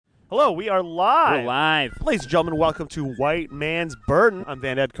Hello, we are live. We're live. Ladies and gentlemen, welcome to White Man's Burden. I'm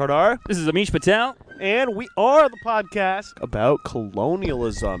Van Ed Kardar. This is Amish Patel. And we are the podcast about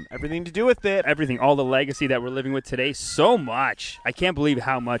colonialism. Everything to do with it. Everything, all the legacy that we're living with today, so much. I can't believe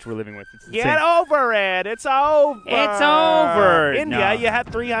how much we're living with. It's insane. Get over it. It's over. It's over. India, No. you had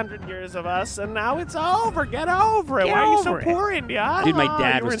 300 years of us, and now it's over. Get over it. Get Why are you so over it. poor, India? Dude, my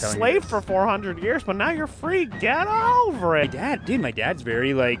dad you were was telling me enslaved this. for 400 years, but now you're free. Get over it. My dad's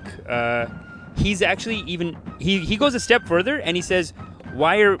very he's actually even, he goes a step further and he says,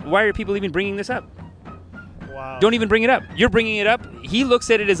 why are people even bringing this up? Wow. Don't even bring it up. You're bringing it up. He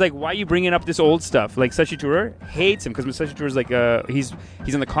looks at it as like, why are you bringing up this old stuff? Like Sashi Tharoor hates him because Sashi Tharoor is like he's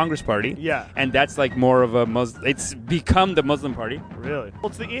in the Congress Party. Yeah. And that's like more of a Muslim. It's become the Muslim Party. Really? Well,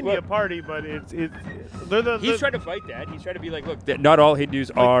 it's the India Party, but they're He's trying to fight that. He's trying to be like, look, not all Hindus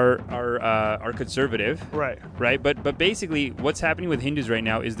are conservative. Right. Right. But basically, what's happening with Hindus right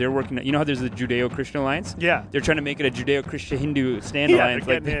now is they're working. You know how there's the Judeo-Christian alliance? Yeah. They're trying to make it a Judeo-Christian Hindu stand Yeah, alliance.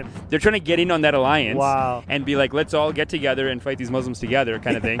 they're getting in. They're trying to get in on that alliance. Wow. And be like, let's all get together and fight these Muslims together,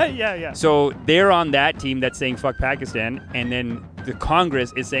 kind of thing. Yeah. So they're on that team that's saying fuck Pakistan, and then the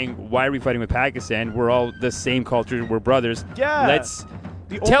Congress is saying, why are we fighting with Pakistan? We're all the same culture. We're brothers. Yeah. Let's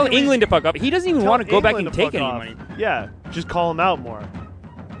The tell only England to fuck up. He doesn't even Tell want to go back England and to take fuck any off. money. Yeah, just call him out more.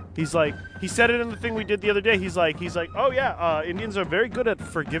 He's like, he said it in the thing we did the other day. He's like, oh yeah, Indians are very good at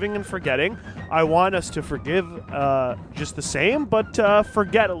forgiving and forgetting. I want us to forgive just the same, but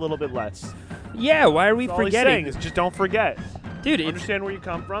forget a little bit less. Yeah, why are we That's all he's forgetting? saying is just don't forget. Dude, it's, Understand where you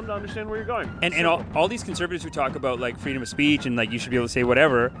come from to understand where you're going. and Simple. all these conservatives who talk about like freedom of speech and like you should be able to say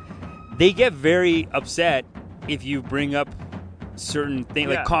whatever, they get very upset if you bring up certain things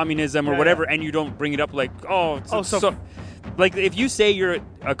Yeah. like communism or Yeah, whatever, yeah. and you don't bring it up like, so like if you say you're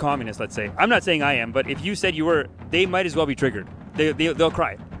a communist, let's say, I'm not saying I am, but if you said you were, they might as well be triggered. They'll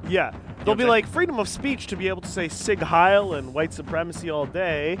cry. Yeah. They'll be what I'm like, freedom of speech to be able to say Sig Heil and white supremacy all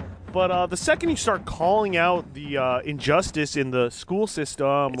day. But the second you start calling out the injustice in the school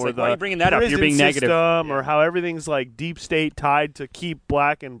system It's or like, the why are you bringing that up? You're prison being negative. system or how everything's like deep state tied to keep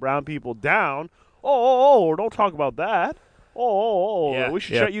black and brown people down, don't talk about that. Yeah, We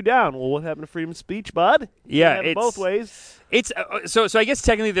should yeah. shut you down. Well, what happened to freedom of speech, bud? Yeah, Can't have it both ways. It's so I guess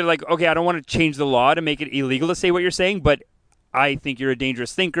technically they're like, okay, I don't want to change the law to make it illegal to say what you're saying, but I think you're a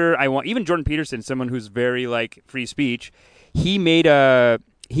dangerous thinker. I want even Jordan Peterson, someone who's very like free speech. He made a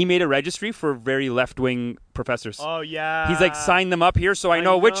registry for very left-wing professors. Oh yeah. He's like, sign them up here so I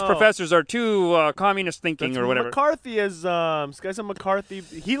know which professors are too communist thinking That's or whatever. McCarthyism. This guy's a McCarthy.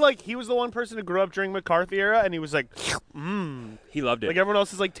 He was the one person who grew up during McCarthy era, and he was like, He loved it. like everyone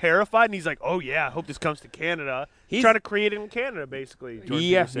else is like terrified, and he's like, oh yeah, I hope this comes to Canada. He's trying to create it in Canada, basically. Jordan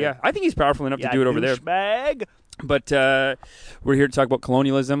Peterson. yeah. I think he's powerful enough to do it over there. Douchebag. But we're here to talk about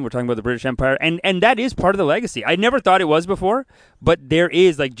colonialism. We're talking about the British Empire, and that is part of the legacy. I never thought it was before, but there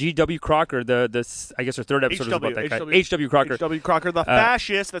is like G.W. Crocker. The I guess our third episode is about that guy. H.W. Crocker. H.W. Crocker, the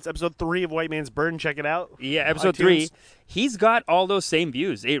fascist. That's episode 3 of White Man's Burden. Check it out. Yeah, episode iTunes. 3. He's got all those same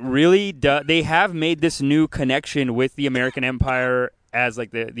views. It really does. They have made this new connection with the American Empire as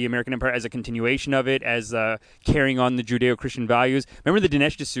like the American Empire as a continuation of it, as carrying on the Judeo-Christian values. Remember the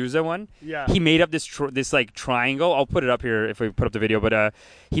Dinesh D'Souza one? Yeah. He made up this like triangle. I'll put it up here if we put up the video. But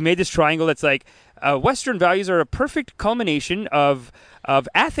he made this triangle that's like Western values are a perfect culmination of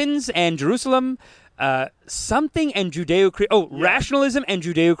Athens and Jerusalem, something and rationalism and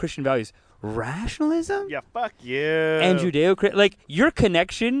Judeo-Christian values. Rationalism? Yeah, fuck you. And Judeo-Christian, like your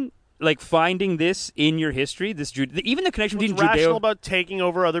connection. Like finding this in your history, even the connection What's between rational about taking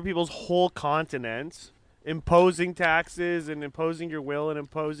over other people's whole continents, imposing taxes and imposing your will and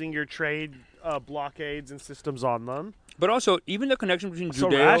imposing your trade blockades and systems on them? but also even the connection between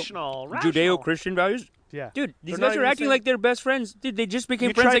Rational. Judeo-Christian values. Yeah, Dude, these They're guys not are even acting saying- like they're best friends. Dude, they just became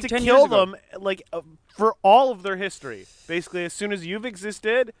You friends tried like to 10 kill years ago. them like for all of their history. Basically, as soon as you've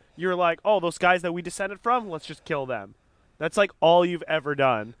existed, you're like, oh, those guys that we descended from, let's just kill them. That's like all you've ever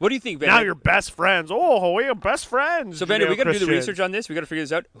done. What do you think, Vander? Now you're best friends. Oh, we are best friends. So, Vander, we got to do the Judeo-Christians. research on this. We got to figure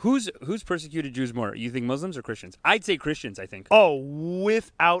this out. Who's persecuted Jews more? You think Muslims or Christians? I'd say Christians, I think. Oh,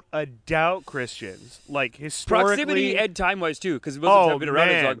 without a doubt, Christians. Like historically, Proximity and time-wise, too, because Muslims have been around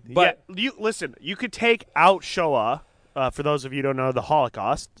as long. But yeah, listen, you could take out Shoah. For those of you who don't know, the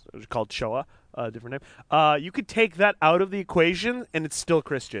Holocaust, it's called Shoah, different name. You could take that out of the equation, and it's still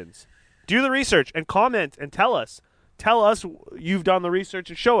Christians. Do the research and comment and tell us. Tell us you've done the research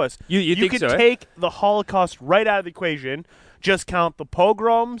and show us. You think could so, eh? take the Holocaust right out of the equation. Just count the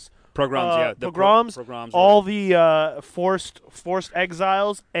pogroms. Pogroms, the pogroms, pogroms, all the forced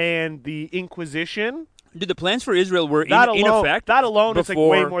exiles, and the Inquisition. Dude, the plans for Israel were in effect. That alone is like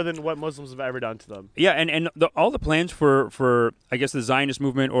way before- more than what Muslims have ever done to them. Yeah, and all the plans for I guess the Zionist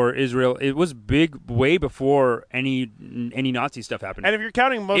movement or Israel, it was big way before any Nazi stuff happened. And if you're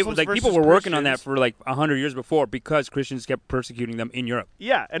counting It Muslims was like versus people were working on that Christians- for like 100 years before because Christians kept persecuting them in Europe.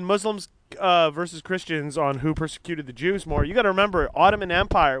 Yeah, and Muslims versus Christians on who persecuted the Jews more. You got to remember, Ottoman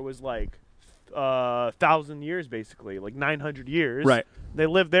Empire was like 1,000 years, basically, like 900 years. Right. They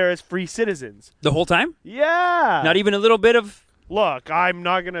lived there as free citizens. The whole time? Yeah. Not even a little bit of Look, I'm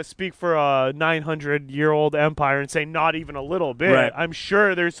not going to speak for a 900-year-old empire and say not even a little bit. Right. I'm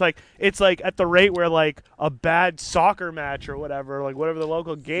sure there's like, it's like at the rate where like a bad soccer match or whatever, like whatever the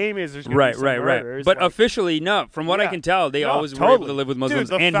local game is, there's going to be some murders. But like, officially, no. From what I Yeah. can tell, they No, always were totally. able to live with Muslims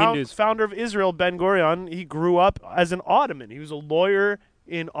Dude, the and Hindus. founder of Israel, Ben Gurion, he grew up as an Ottoman. He was a lawyer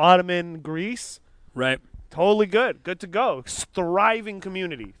in Ottoman Greece. Right. Totally good. Good to go. Thriving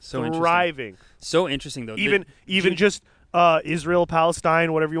community. So interesting. Thriving. So interesting, though. Even just Israel,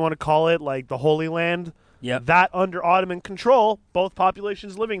 Palestine, whatever you want to call it, like the Holy Land. Yep. That under Ottoman control, both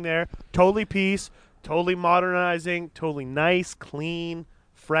populations living there, totally peace, totally modernizing, totally nice, clean,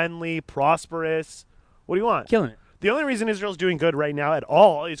 friendly, prosperous. What do you want? Killing it. The only reason Israel's doing good right now at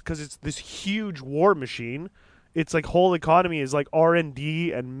all is because it's this huge war machine. Its like whole economy is like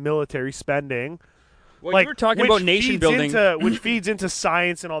R&D and military spending. Well, like you were talking which about nation feeds building. which feeds into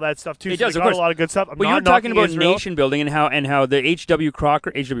science and all that stuff too. It so does, they of got course. a lot of good stuff. I'm But you not were talking knocking about Israel. nation building and how the H.W.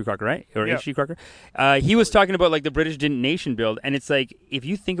 Crocker, right? Or Yeah. H.G. Crocker? He was talking about like the British didn't nation build. And it's like, if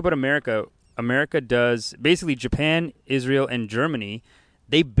you think about America, America does, basically Japan, Israel, and Germany,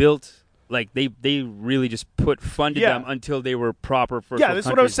 they built, like they really just funded Yeah. them until they were proper first Yeah, world this is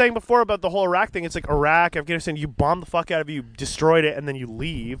what I was countries. saying before about the whole Iraq thing. It's like Iraq, Afghanistan, you bomb the fuck out of it, you destroyed it, and then you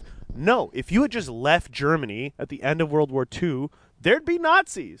leave. No, if you had just left Germany at the end of World War II, there'd be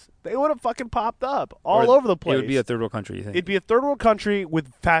Nazis. They would have fucking popped up all Or over the place. It would be a third world country, you think? It'd be a third world country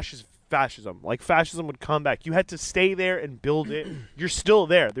with fascism. Like fascism would come back. You had to stay there and build it. You're still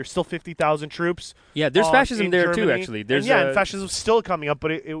there. There's still 50,000 troops. Yeah, there's fascism in there too, Germany. actually. And There's and fascism's still coming up,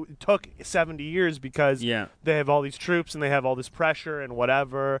 but it took 70 years because Yeah. they have all these troops and they have all this pressure and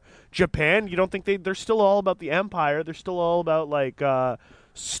whatever. Japan, you don't think they're still all about the empire? They're still all about like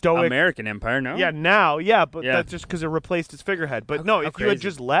stoic. American Empire, no? Yeah, now, yeah, but Yeah. that's just because it replaced its figurehead. But How- no, how if you had crazy.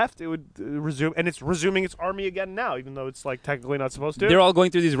 just left, it would resume, and it's resuming its army again now, even though it's like technically not supposed to. They're all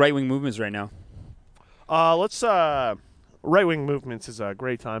going through these right wing movements right now. Let's right-wing movements is a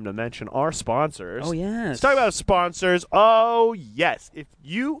great time to mention our sponsors. Oh, yes. Let's talk about sponsors. Oh, yes. If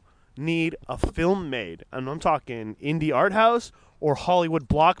you need a film made, and I'm talking indie art house or Hollywood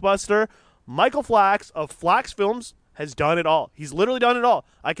blockbuster, Michael Flax of Flax Films has done it all. He's literally done it all.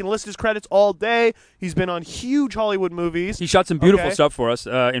 I can list his credits all day. He's been on huge Hollywood movies. He shot some beautiful Okay. stuff for us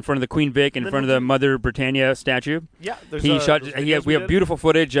in front of the Queen Vic, in then front of we'll the do- Mother Britannia statue. Yeah, there's He shot. those We videos have did. beautiful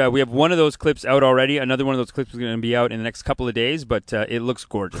footage. We have one of those clips out already. Another one of those clips is going to be out in the next couple of days, but it looks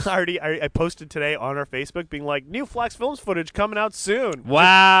gorgeous. I posted today on our Facebook being like, new Flax Films footage coming out soon.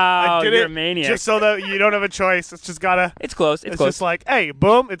 Wow, I did you're it a maniac. just so that you don't have a choice. It's just gotta. It's close. It's close. just like, hey,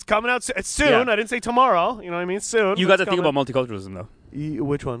 boom, it's coming out it's soon. Yeah. I didn't say tomorrow. You know what I mean? Soon. You but got to it's think coming. about multiculturalism, though.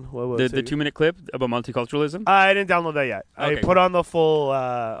 Which one? What was The it? 2-minute clip about multiculturalism. I didn't download that yet. I Okay. put on the full.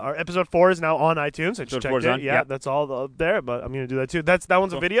 Our episode 4 is now on iTunes. I just Episode checked 4 is it. on? Yeah, Yep. that's all there. But I'm gonna do that too. That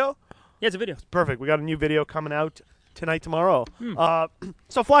one's a Cool. video. Yeah, it's a video. Perfect. We got a new video coming out tonight, tomorrow. Hmm.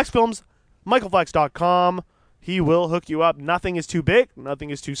 So Flax Films, MichaelFlax.com. He will hook you up. Nothing is too big. Nothing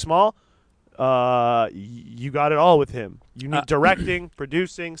is too small. You got it all with him. You need directing,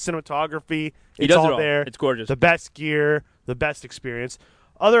 producing, cinematography. He It's does all it all. there. It's gorgeous. The best gear, the best experience.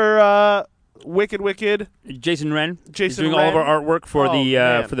 Other wicked. Jason Wren. He's Jason doing all of Wren. our artwork for Oh, the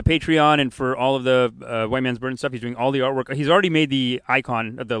man. Patreon and for all of the White Man's Burden stuff. He's doing all the artwork. He's already made the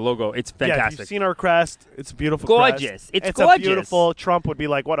icon of the logo. It's Yeah, if fantastic. you've seen our crest, it's a beautiful. Gorgeous. Crest. It's a gorgeous. beautiful. Trump would be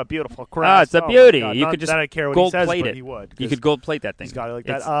like, "What a beautiful crest!" Ah, it's a Oh my beauty. God. You Not could just that I care what gold he says, plate but it. he would. You 'cause could gold plate that thing. He's got it like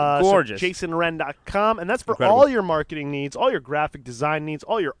It's that. gorgeous. So JasonWren.com, and that's for Incredible. all your marketing needs, all your graphic design needs,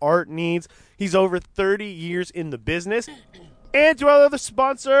 all your art needs. He's over 30 years in the business. And to our other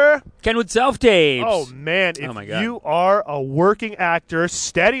sponsor, Kenwood Self Tapes. oh man, if Oh, my God. you are a working actor,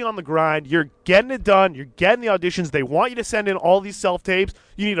 steady on the grind, you're getting it done, you're getting the auditions, they want you to send in all these self-tapes,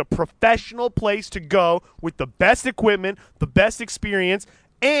 you need a professional place to go with the best equipment, the best experience,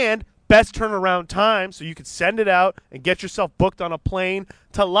 and best turnaround time so you can send it out and get yourself booked on a plane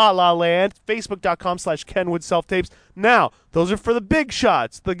to La La Land. Facebook.com/Kenwood Self-Tapes. Now, those are for the big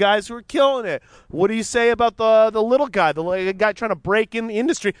shots, the guys who are killing it. What do you say about the little guy, the guy trying to break in the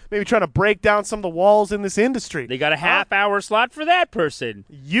industry, maybe trying to break down some of the walls in this industry? They got a half-hour slot for that person.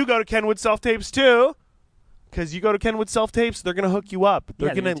 You go to Kenwood Self Tapes too. Because you go to Kenwood Self Tapes, they're gonna hook you up. They're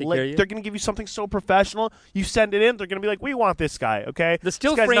Yeah, they're gonna gonna take care of you. they're gonna give you something so professional. You send it in, they're gonna be like, "We want this guy." Okay, The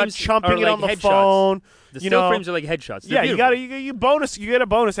still this guy's frames not chumping are it like on the headshots. phone. The you still know, frames are like headshots. They're yeah, you beautiful. got you get a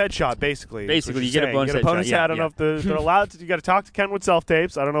bonus headshot basically. is what Basically, you're you get a saying. bonus You get a bonus headshot, yeah, I don't know yeah. if they're allowed to. You got to talk to Kenwood Self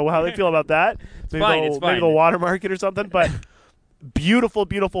Tapes. I don't know how they feel about that. Maybe fine, they'll, it's fine. maybe they'll watermark it or something. But beautiful,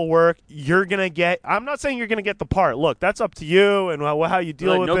 beautiful work. You're gonna get. I'm not saying you're gonna get the part. Look, that's up to you and how you deal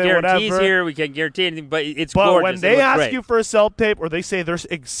Look, with no it. guarantees whatever. here. We can't guarantee anything, but it's But gorgeous. when It they looks ask great. you for a self tape, or they say they're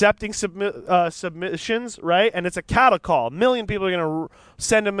accepting submissions, right? And it's a cattle call. A million people are going to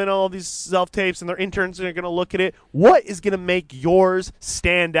send them in all these self tapes, and their interns are going to look at it. What is going to make yours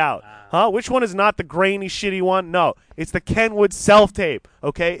stand out? Huh? Which one is not the grainy, shitty one? No, it's the Kenwood self tape.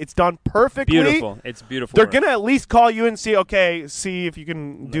 Okay, it's done perfectly. beautiful. It's beautiful. They're work. gonna at least call you and see if you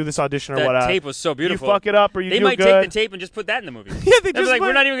can do this audition or That whatever. tape was so beautiful. You fuck it up or you They do might good. take the tape and just put that in the movie. Yeah, they They'll be just like, might.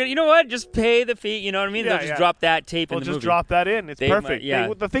 we're not even gonna. You know what? Just pay the fee. You know what I mean? Yeah, They'll just yeah. drop that tape We'll in the just movie. drop that in. It's They perfect. might-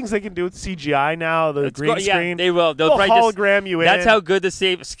 yeah. The things they can do with CGI now, the It's green yeah, screen. they will. They'll They'll probably just hologram you in. That's how good the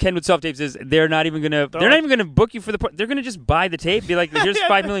Kenwood self tapes is. They're not even gonna. They're not like- even gonna book you for the. They're gonna just buy the tape. Be like, here's Yeah,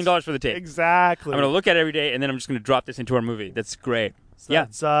 $5 million for the tape. Exactly. I'm gonna look at it every day, and then I'm just gonna drop this into our movie. That's great. Yeah.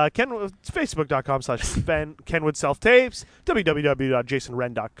 It's it's Facebook.com/Kenwood Self Tapes,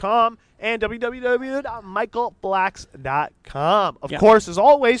 www.jasonwren.com, and www.michaelblacks.com. Of Yeah. course, as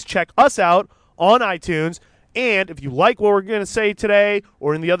always, check us out on iTunes. And if you like what we're going to say today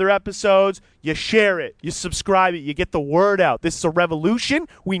or in the other episodes, you share it, you subscribe it, you get the word out. This is a revolution.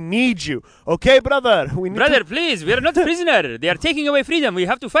 We need you. Okay, brother? We need Brother, to, please, we are not prisoner. They are taking away freedom. We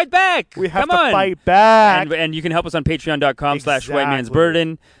have to fight back. we have Come to on. fight back. And you can help us on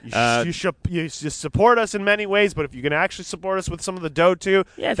patreon.com/whitemansburden. You should support us in many ways, but if you can actually support us with some of the dough too,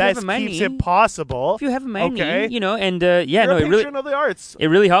 Yeah, if you that have money. keeps it possible. If you have money, okay. you know, and You're yeah, no, a it really patron of the arts. it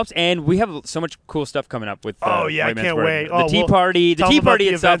really helps, and we have so much cool stuff coming up with. Oh, yeah, I White Man's can't Burden. wait. The Oh, tea well, party, the tell tea them about party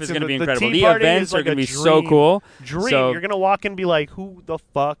the itself events is going to and be the incredible. tea The party events is are like going to a be so dream. cool. Dream. So You're gonna walk in and be like, "Who the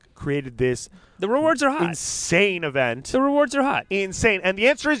fuck created this the rewards are hot. insane event?" The rewards are hot. Insane. And the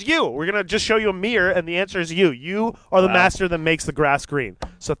answer is you. We're gonna just show you a mirror, and the answer is you. You are the Wow. master that makes the grass green.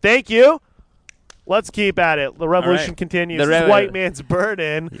 So thank you. Let's keep at it. The revolution right. continues. The This is re- White Man's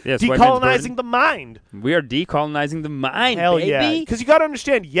Burden. Yes, White Man's Decolonizing Burden. the mind. We are decolonizing the mind, Hell baby. yeah. Because you got to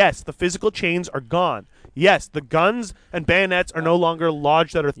understand, yes, the physical chains are gone. Yes, the guns and bayonets are no longer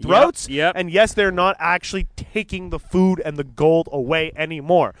lodged at our throats. yep. And yes, they're not actually taking the food and the gold away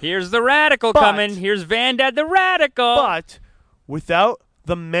anymore. Here's the radical But- coming. Here's Vandad the radical. But without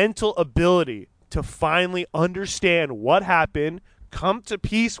the mental ability to finally understand what happened, come to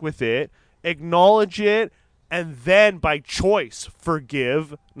peace with it, acknowledge it, and then by choice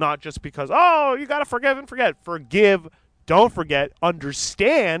forgive, not just because, oh, you got to forgive and forget. Forgive, don't forget,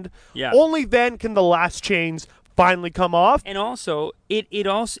 understand. Yeah. Only then can the last chains finally come off. And also,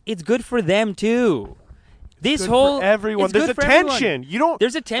 it's good for them too. This Good whole for everyone. it's There's good a for everyone. tension. You don't.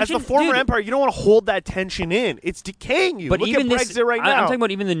 There's a tension. As the former Dude, empire, you don't want to hold that tension in. It's decaying you. But Look even at this, Brexit right now. I'm talking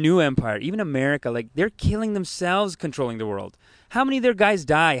about even the new empire, even America. Like they're killing themselves, controlling the world. How many of their guys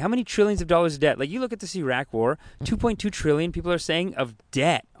die? How many trillions of dollars of debt? Like you look at this Iraq war, 2.2 trillion people are saying of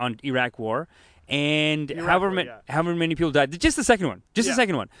debt on Iraq war, and Iraq war, yeah. however many people died. Just the second one. Just Yeah. the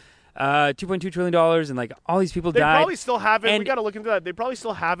second one. $2.2 trillion, and like all these people They died. probably still haven't. We And- got to look into that. They probably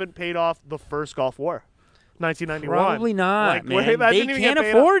still haven't paid off the first Gulf War, 1991. Probably not, Like, man. that They didn't even can't get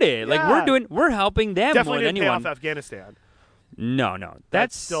paid afford off. it. Like Yeah. we're helping them Definitely more than didn't pay anyone. off Afghanistan. No,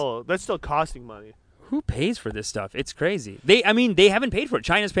 That's still costing money. who pays for this stuff? It's crazy. They haven't paid for it.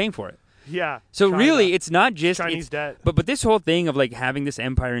 China's paying for it. Yeah. So China. really, it's not just Chinese it's- debt. but this whole thing of like having this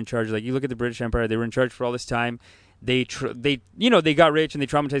empire in charge. Like you look at the British Empire, they were in charge for all this time. They got rich and they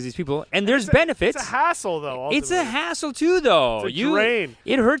traumatized these people. And there's benefits. It's a hassle, though. It's a ultimately. hassle too, though. It's a drain.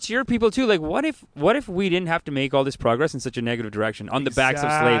 It hurts your people too. Like, what if we didn't have to make all this progress in such a negative direction on the backs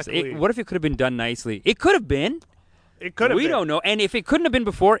of slaves? Exactly. What if it could have been done nicely? It could have been. It could have We been. don't know. And if it couldn't have been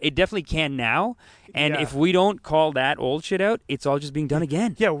before, it definitely can now. And Yeah. if we don't call that old shit out, it's all just being done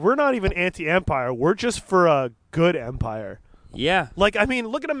again. Yeah, we're not even anti-empire. We're just for a good empire. Yeah. Like, I mean,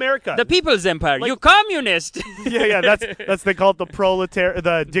 look at America. The People's Empire. Like- You communist. yeah, that's they call it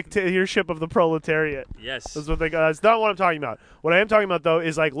the dictatorship of the proletariat. Yes. That's what they got. That's not what I'm talking about. What I am talking about, though,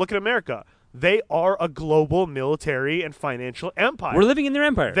 is like, look at America. They are a global military and financial empire. We're living in their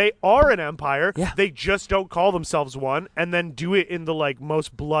empire. They are an empire. Yeah. They just don't call themselves one, and then do it in the like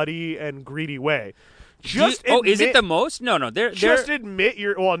most bloody and greedy way. Just is it the most? No, just admit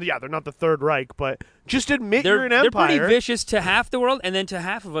you're. Well, yeah, they're not the Third Reich, but just admit you're an empire. They're pretty vicious to half the world, and then to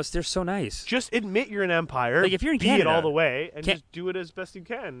half of us, they're so nice. Just admit you're an empire. Like if you're in be Canada, it all the way, and just do it as best you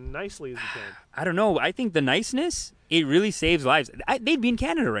can, nicely as you can. I don't know. I think the niceness it really saves lives. They'd be in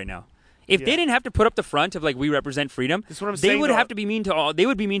Canada right now. If they didn't have to put up the front of like we represent freedom, that's what I'm they saying, would have to be mean to all. They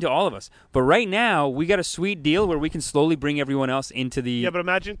would be mean to all of us. But right now, we got a sweet deal where we can slowly bring everyone else into the. Yeah, but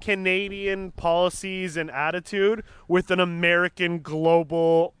imagine Canadian policies and attitude with an American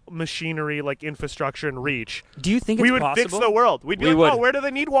global machinery like infrastructure and reach. Do you think we it's would fix the world? We'd be we like, oh, where do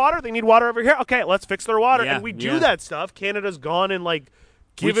they need water? They need water over here. Okay, let's fix their water, Yeah, and we do that stuff. Canada's gone and like.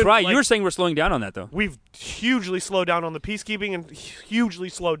 We try. You were saying we're slowing down on that, though. We've hugely slowed down on the peacekeeping and hugely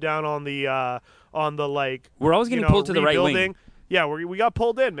slowed down on the like. We're always getting pulled to the right wing. Yeah, we got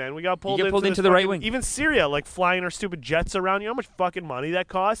pulled in, man. We got pulled into the right wing. Even Syria, like flying our stupid jets around. You know how much fucking money that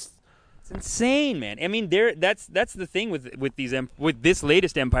costs? It's insane, man. I mean, that's the thing with this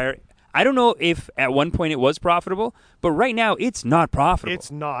latest empire. I don't know if at one point it was profitable, but right now it's not profitable. It's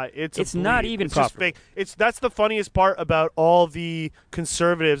not. It's not even it's profitable. Just fake. That's the funniest part about all the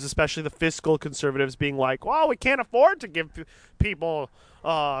conservatives, especially the fiscal conservatives, being like, "Well, we can't afford to give people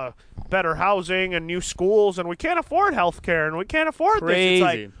better housing and new schools, and we can't afford health care, and we can't afford this." It's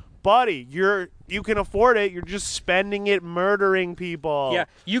like, buddy, you can afford it. You're just spending it murdering people. Yeah,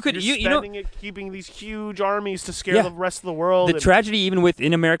 you could. You're spending it keeping these huge armies to scare the rest of the world. The tragedy, even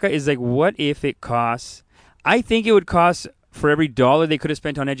within America, is like, what if it costs? I think it would cost for every $1 they could have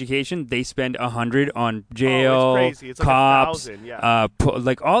spent on education, they spend $100 on jail, it's crazy. It's like cops, 1,000, yeah.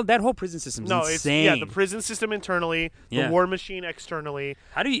 Like all that whole prison system is insane. The prison system internally, the war machine externally.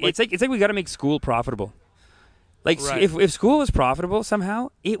 How do you? It's like we got to make school profitable. Like right. if school was profitable somehow,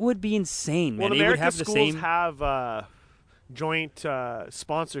 it would be insane, man. Well, it would have the schools same. have joint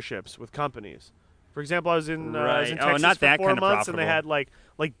sponsorships with companies. For example, I was in Texas not for that 4 kind of months, and they had like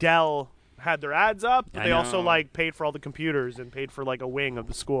Dell had their ads up, but they also like paid for all the computers and paid for like a wing of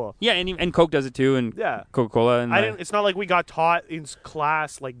the school. Yeah, and Coke does it too, and Coca-Cola. And it's not like we got taught in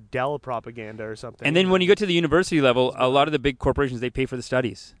class like Dell propaganda or something. And then when you go to the university level, a lot of the big corporations they pay for the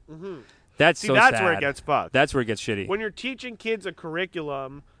studies. Mm-hmm. That's that's sad. where it gets fucked. That's where it gets shitty. When you're teaching kids a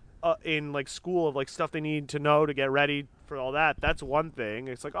curriculum in like school of like stuff they need to know to get ready for all that, that's one thing.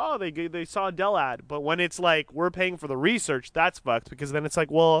 It's like, oh, they saw a Dell ad. But when it's like we're paying for the research, that's fucked, because then it's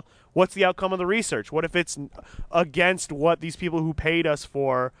like, well, what's the outcome of the research? What if it's against what these people who paid us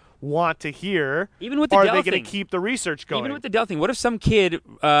for want to hear? Even with the Dell thing, are they going to keep the research going? Even with the Dell thing, what if some kid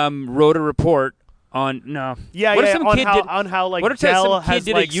wrote a report on what if Dell some kid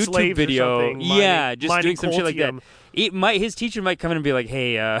did like a YouTube video? Just doing some shit like that. His teacher might come in and be like,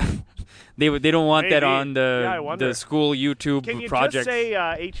 "Hey, they don't want that on the school YouTube Can you project." just say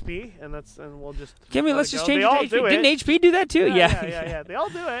HP and we'll just let's just change it to to HP. Didn't HP do that too? Yeah. They all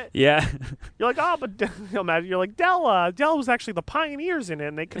do it. Yeah. You're like, oh, but imagine you're like Dell was actually the pioneers in it,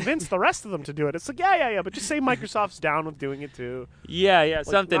 and they convinced the rest of them to do it. It's like, yeah, but just say Microsoft's down with doing it too. Yeah,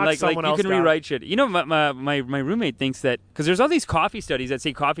 something like you can rewrite shit. You know, my roommate thinks that because there's all these coffee studies that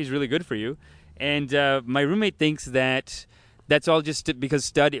say coffee is really good for you. And my roommate thinks that that's all just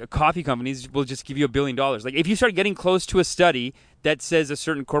because coffee companies will just give you $1 billion. Like if you start getting close to a study that says a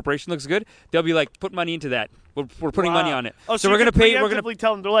certain corporation looks good, they'll be like, put money into that. We're putting money on it. Oh, so we're going to pay. We're going to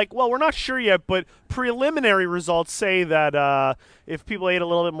tell them. They're like, well, we're not sure yet, but preliminary results say that if people ate a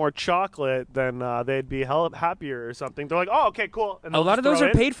little bit more chocolate, then they'd be happier or something. They're like, oh, okay, cool. And a lot of those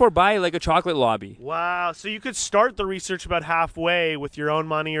are paid for by like a chocolate lobby. Wow. So you could start the research about halfway with your own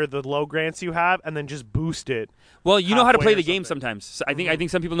money or the low grants you have, and then just boost it. Well, you know how to play the game sometimes. So I think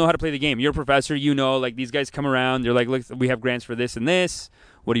some people know how to play the game. You're a professor. You know, like these guys come around. They're like, look, we have grants for this and this.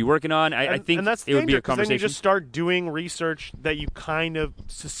 What are you working on? I think that's it would be a conversation. Then you just start doing research that you kind of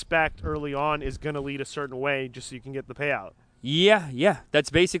suspect early on is going to lead a certain way, just so you can get the payout. Yeah.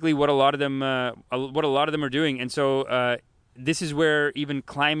 That's basically what a lot of them are doing. And so this is where even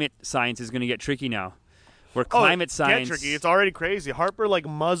climate science is going to get tricky now. Where climate science get tricky. It's already crazy. Harper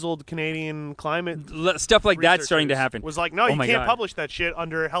muzzled Canadian climate stuff like that's starting to happen. Was like, no, you can't publish that shit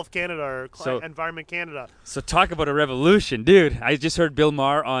under Health Canada or Environment Canada. So talk about a revolution, dude. I just heard Bill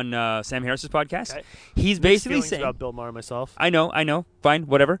Maher on Sam Harris's podcast. Okay. He's basically saying about Bill Maher myself. I know. Fine,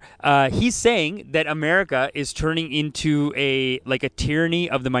 whatever. He's saying that America is turning into a tyranny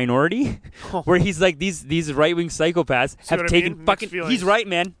of the minority, where he's like these right wing psychopaths have taken fucking. He's right,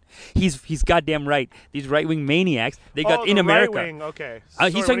 man. He's goddamn right. These right-wing maniacs, they got in America. Right-wing, okay.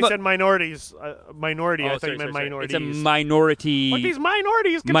 He's talking about said minorities. Minority, I thought you meant minorities. It's a minority. But these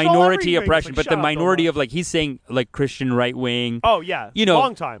minorities control minority everything. oppression, but the minority of he's saying Christian right-wing. Oh yeah, you know,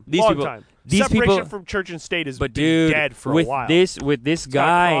 long time. These people, These separation people, from church and state has but been dude, dead for with a while. this It's got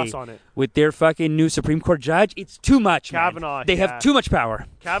a guy, cross on it. with their fucking new Supreme Court judge, it's too much. Kavanaugh, man. They yeah. have too much power.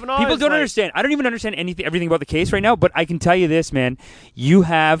 Kavanaugh People is don't like- understand. I don't even understand everything about the case right now. But I can tell you this, man. You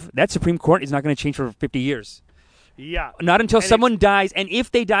have that Supreme Court is not going to change for 50 years. Yeah. Not until And someone dies, and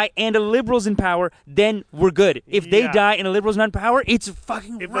if they die and a liberal's in power, then we're good. If they Yeah. die and a liberal's not in power, it's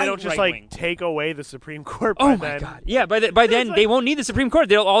fucking If right, they don't just right-wing. like take away the Supreme Court, Oh by my then, god! Yeah, by then like- they won't need the Supreme Court.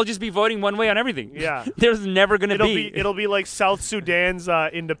 They'll all just be voting one way on everything. Yeah. There's never going to it'll be like South Sudan's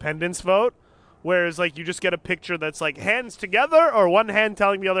independence vote, whereas like you just get a picture that's like hands together or one hand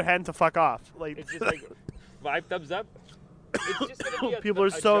telling the other hand to fuck off. Like It's just like 5 thumbs up. It's just gonna be People are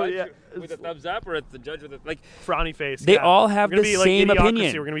so- judge yeah, with a thumbs up, or it's the judge with a like. frowny face. They yeah. all have We're gonna the be like same idiocracy.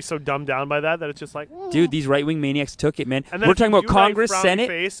 opinion. We're gonna be so dumbed down by that it's just like, Dude, these right-wing maniacs took it, man. And then We're if you talking about do write Congress, frowny Senate.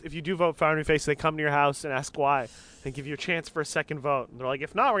 Face, if you do vote frowny face, they come to your house and ask why. They give you a chance for a second vote. And they're like,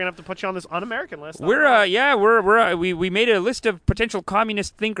 if not, we're gonna have to put you on this un-American list. We made a list of potential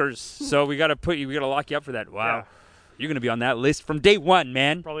communist thinkers, so we gotta lock you up for that. Wow, Yeah. you're gonna be on that list from day one,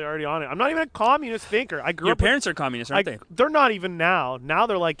 man. probably already on it. I'm not even a communist thinker. I grew Your up with- parents are communists, aren't they? They're not even now. Now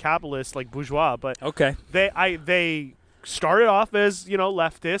they're like capitalists, like bourgeois. But Okay. they started off as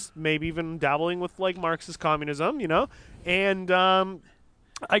leftists, maybe even dabbling with like Marxist communism, and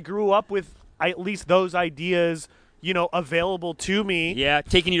I grew up with at least those ideas, available to me. Yeah,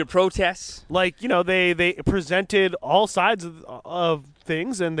 taking you to protests. Like they presented all sides of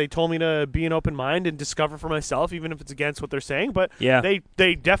things, and they told me to be an open mind and discover for myself, even if it's against what they're saying. But Yeah.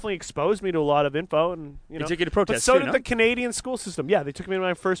 they definitely exposed me to a lot of info, and They took you to But protests so too, did no? the Canadian school system. Yeah, they took me to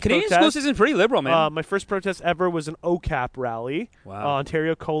my first Canadian protest. school system's pretty liberal, man. My first protest ever was an OCAP rally, Wow.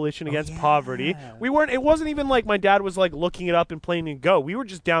 Ontario Coalition Against yeah. Poverty. It wasn't even like my dad was like looking it up and planning to go. We were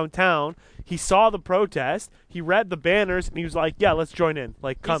just downtown. He saw the protest. He read the banners, and he was like, "Yeah, let's join in."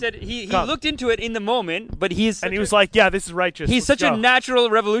 Like, come. he said he come. looked into it in the moment, but he's and he was like, "Yeah, this is righteous." he's Let's such a go." natural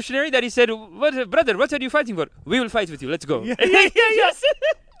revolutionary that he said, brother, what are you fighting for? We will fight with you. Let's go." Yeah, yeah, yeah,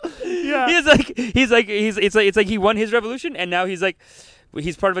 yeah. It's like he won his revolution, and now he's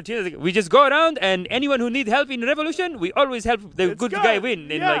part of a team. He's like, we just go around, and anyone who needs help in revolution, we always help the It's good good. guy win.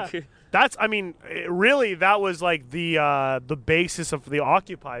 And Yeah. like, That's, really, that was like the basis of the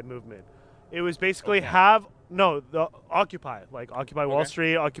Occupy movement. It was basically the Occupy, like Occupy Wall Okay.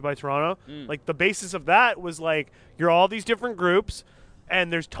 Street, Occupy Toronto. Like the basis of that was like you're all these different groups,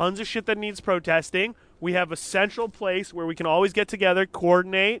 and there's tons of shit that needs protesting. We have a central place where we can always get together,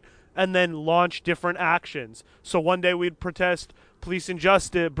 coordinate, and then launch different actions. So one day we'd protest police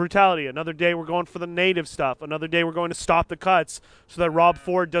injustice, brutality. Another day we're going for the native stuff. Another day we're going to stop the cuts so that Rob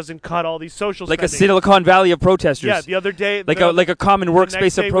Ford doesn't cut all these social like a spending. Silicon Valley of protesters. Yeah, the other day like a common the next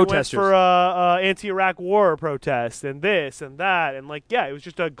workspace day of we went protesters. for anti-Iraq war protest and this and that, and it was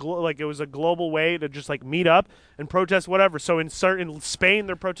just it was a global way to just like meet up and protest whatever. So in Spain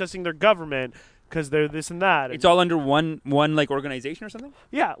they're protesting their government because they're this and that. And It's all under one like organization or something.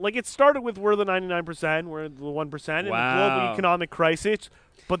 yeah, like it started with we're the 99%, we're the 1%, and the Wow. global economic crisis.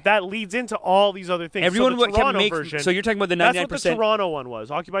 But that leads into all these other things. Everyone so the kept Toronto making. version. So you're talking about the That's 99%. what the Toronto one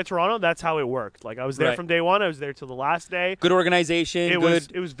was. Occupy Toronto. That's how it worked. Like I was there Right. from day one. I was there till the last day. Good organization. It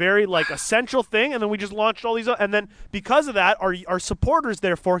good. was very like a central thing, and then we just launched all these. And then because of that, our supporters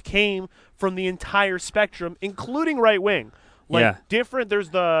therefore came from the entire spectrum, including right wing. Like Yeah. different. There's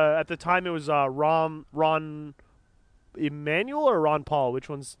at the time it was Ron Emanuel or Ron Paul. Which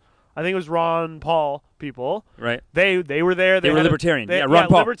one's? I think it was Ron Paul people. Right. They were there. They were had libertarian. Yeah, Ron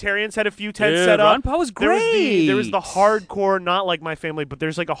Paul. Libertarians had a few tents Dude, set up. Ron Paul was There was the great. hardcore, not like my family, but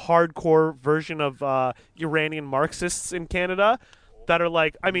there's like a hardcore version of Iranian Marxists in Canada that are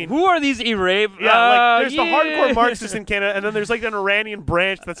like, Who are these Arab? yeah, like there's the yeah. hardcore Marxists in Canada, and then there's like an Iranian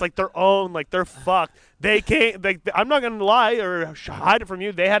branch that's like their own, like they're fucked. They can't. I'm not gonna lie or hide it from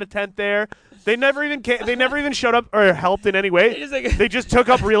you. They had a tent there. They never even came, they never even showed up or helped in any way. Just like- They just took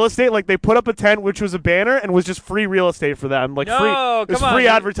up real estate. Like they put up a tent, which was a banner, and was just free real estate for them. Like No, free. It was come on. free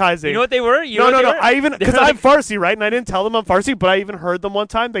advertising. You know what they were? You know No. what they were? I even because I'm Farsi, right? And I didn't tell them I'm Farsi, but I even heard them one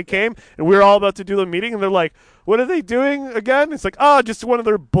time. They came and we were all about to do the meeting, and they're like, "What are they doing again?" It's like, "Oh, just one of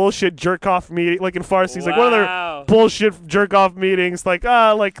their bullshit jerk off meeting." Like in Farsi, it's like one of Wow. their bullshit jerk off meetings. Like,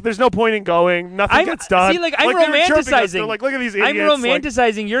 like there's no point in going. Nothing gets done. See, like, I'm they were chirping us. romanticizing. They're like, look at these idiots. I'm like,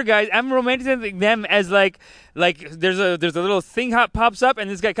 romanticizing your guys. I'm romanticizing them as like there's a little thing pops up, and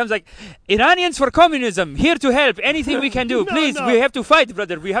this guy comes like, Iranians for communism, here to help. Anything we can do, please. no. We have to fight,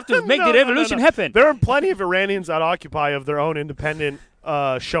 brother. We have to make No, the no, revolution no. happen. There are plenty of Iranians at Occupy of their own independent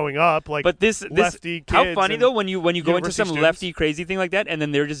showing up. Like, But this lefty how kids funny and though when you go into university some students. lefty crazy thing like that, and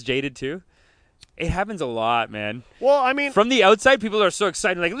then they're just jaded too. It happens a lot, man. Well, I mean, From the outside, people are so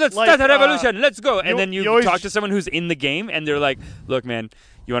excited, like, let's Like, start a revolution, let's go. And you- then you you always- talk to someone who's in the game, and they're like, look, man,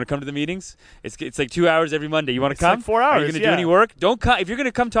 you want to come to the meetings? It's like 2 hours every Monday. You want to It's come? like 4 Are you hours, going to yeah. do any work? Don't come. If you're going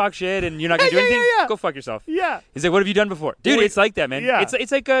to come talk shit and you're not going to do Yeah, anything, yeah. go fuck yourself. yeah. He's like, what have you done before? Dude, Well, it's like that, man. yeah.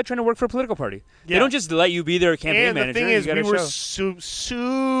 It's like trying to work for a political party. They Yeah. don't just let you be their campaign And manager. the thing You is, gotta we were show.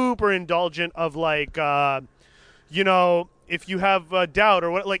 super indulgent of like, you know, if you have doubt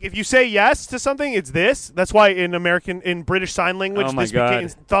or what, like if you say yes to something, it's this. That's why in British Sign Language, Oh my this God. became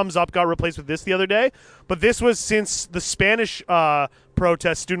thumbs up got replaced with this the other day. But this was since the Spanish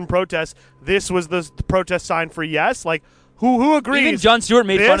student protest. This was the protest sign for yes. Like who agrees? Even Jon Stewart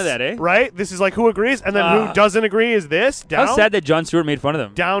made fun of This, that, eh? Right. This is like who agrees, and then Ah. who doesn't agree is this. Down. How sad that Jon Stewart made fun of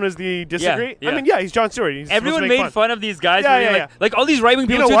them. Down is the disagree. yeah. I mean, yeah, he's Jon Stewart. He's supposed Everyone to make made fun of these guys. Yeah, where yeah, like, yeah. like all these right-wing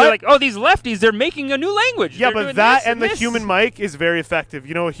people, know too, what? they're like, oh, these lefties, they're making a new language. Yeah, They're but doing that this and the this. human mic is very effective.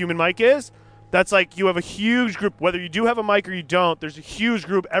 You know what a human mic is? That's like you have a huge group. Whether you do have a mic or you don't, there's a huge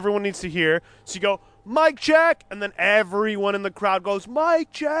group everyone needs to hear. So you go, mic check, and then everyone in the crowd goes,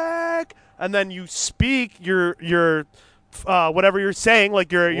 mic check. And then you speak your whatever you're saying,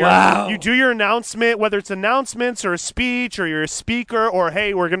 like Wow. you do your announcement, whether it's announcements or a speech or you're a speaker or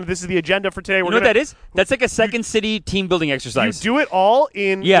hey, this is the agenda for today. You know what that is? That's like a second city team building You exercise. do it all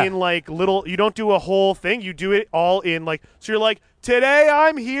in Yeah. like little. You don't do a whole thing. You do it all in like. So you're like, today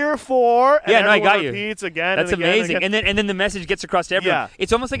I'm here for. And Yeah, no, I everyone got you. repeats again. That's and again amazing. And again. And then the message gets across to everyone. Yeah.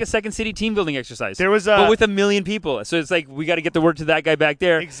 It's almost like a second city team building exercise. There was but with 1 million people. So it's like we got to get the word to that guy back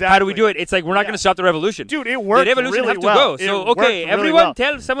there. How do Exactly. we do it? It's like we're not Yeah. going to stop the revolution. Dude, it worked The revolution really have to well. go. So It okay, worked really everyone well.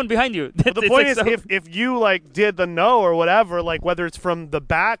 tell someone behind you. But the point is, if you like did the no or whatever, like whether it's from the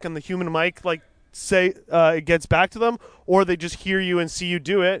back and the human mic, like say it gets back to them, or they just hear you and see you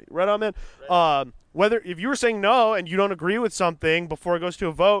do it. Right on, man. Whether if you were saying no and you don't agree with something before it goes to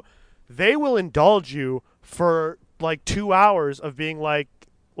a vote, they will indulge you for like 2 hours of being like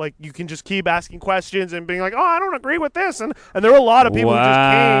you can just keep asking questions and being like, oh, I don't agree with this, and there were a lot of people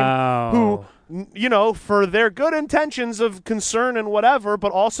Wow. who just came who, you know, for their good intentions of concern and whatever,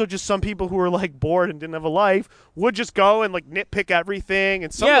 but also just some people who were like bored and didn't have a life would just go and like nitpick everything.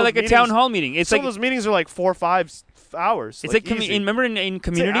 And some of yeah, those like a meetings- town hall meeting. It's some like of those meetings are like 4 or 5 hours. it's like easy. remember in I'd say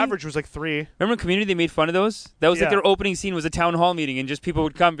Community. average was like 3. Remember in Community they made fun of those? That was like Yeah. their opening scene was a town hall meeting, and just people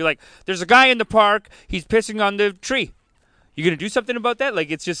would come and be like, "There's a guy in the park. He's pissing on the tree. You gonna do something about that?"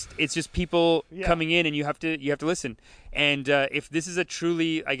 Like it's just people Yeah. coming in, and you have to listen. And if this is a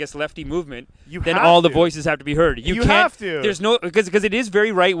truly, I guess, lefty movement, You then have all the to. voices have to be heard. You You can't. have to. There's no because it is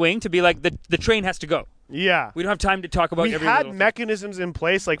very right wing to be like the train has to go. Yeah. We don't have time to talk about We every had little thing. mechanisms in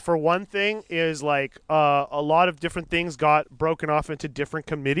place. Like for one thing is like a lot of different things got broken off into different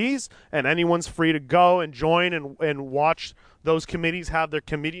committees, and anyone's free to go and join and watch those committees have their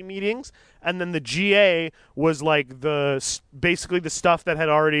committee meetings. And then the GA was like basically the stuff that had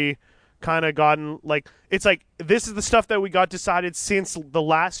already kind of gotten like it's like this is the stuff that we got decided since the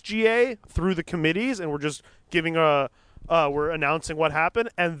last GA through the committees, and we're just giving we're announcing what happened,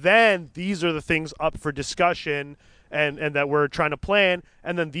 and then these are the things up for discussion and that we're trying to plan,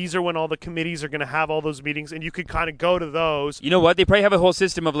 and then these are when all the committees are going to have all those meetings, and you could kind of go to those. You know what? They probably have a whole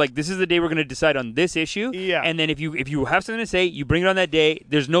system of like, this is the day we're going to decide on this issue. Yeah. And then if you have something to say, you bring it on that day.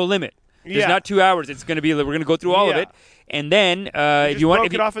 There's no limit. There's Yeah. not 2 hours. It's going to be we're going to go through all of Yeah. it. And then if just you want,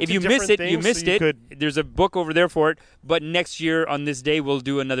 broke it off if into you miss different it, you things so missed you it. could- There's a book over there for it. But next year on this day, we'll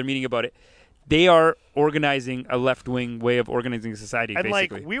do another meeting about it. They are organizing a left wing way of organizing society. And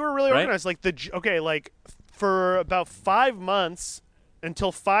basically. like we were really Right? organized. Like like for about 5 months,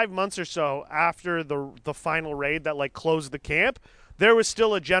 until 5 months or so after the final raid that like closed the camp, there was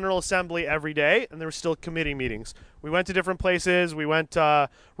still a general assembly every day, and there were still committee meetings. We went to different places. We went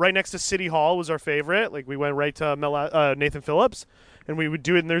right next to City Hall was our favorite. Like we went right to Nathan Phillips, and we would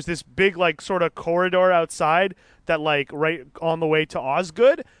do it. And there's this big like sort of corridor outside that like right on the way to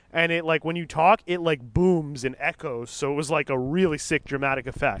Osgood, and it like when you talk, it like booms and echoes. So it was like a really sick dramatic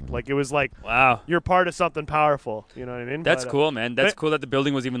effect. Like it was like wow. you're part of something powerful. You know what I mean? That's But, cool, man. That's but- cool that the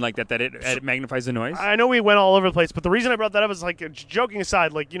building was even like that. That it magnifies the noise. I know we went all over the place, but the reason I brought that up is like joking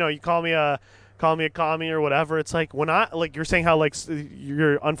aside. Like you call me a commie or whatever. It's like when I like you're saying how like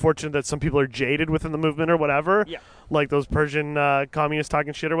you're unfortunate that some people are jaded within the movement or whatever. Yeah. Like those Persian communists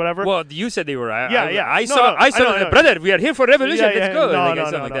talking shit or whatever. Well, you said they were. Yeah, yeah. I No, saw. no, I saw. I know. Brother, we are here for revolution. Yeah, Let's go. No, like, no,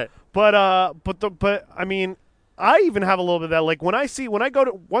 I sound no, like no. that. But I mean, I even have a little bit of that. Like when I go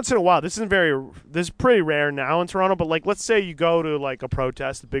to once in a while. This is pretty rare now in Toronto. But like, let's say you go to like a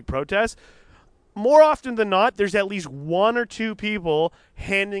protest, a big protest. More often than not, there's at least 1 or 2 people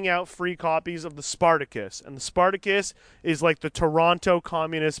handing out free copies of the Spartacus, and the Spartacus is like the Toronto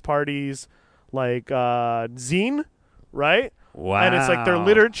Communist Party's zine, right? Wow. And it's like their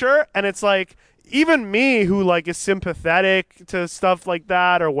literature, and it's like even me who like is sympathetic to stuff like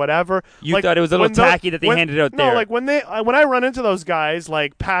that or whatever. You like, thought it was a little tacky that they handed out there. No, like when I run into those guys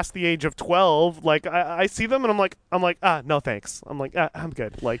like past the age of 12, like I see them and I'm like no thanks. I'm like I'm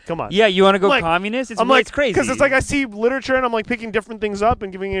good. Like come on. Yeah, you want to go like, communist? It's crazy because it's like I see literature and I'm like picking different things up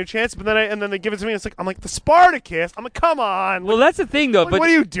and giving it a chance, but then they give it to me. And it's like I'm like the Spartacus. I'm like come on. Well, that's the thing though. Like, but what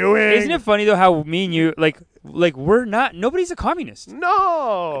are you doing? Isn't it funny though how me and you like we're not. Nobody's a communist.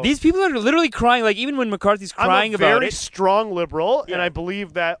 No. These people are literally crying. Like even when McCarthy's crying about it. I'm a very strong liberal, and I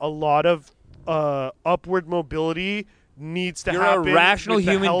believe that a lot of upward mobility needs to happen. You're a rational with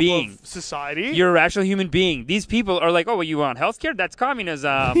the human help being. of society. You're a rational human being. These people are like, oh, well, you want healthcare? That's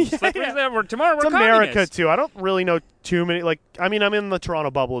communism. Tomorrow we're it's America communists. too. I don't really know too many. Like, I mean, I'm in the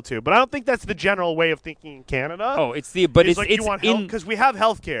Toronto bubble too, but I don't think that's the general way of thinking in Canada. Oh, it's like you want because we have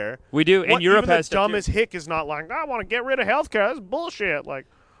healthcare. We do, and Europe even has the dumbest hick is not like I want to get rid of healthcare. That's bullshit. Like.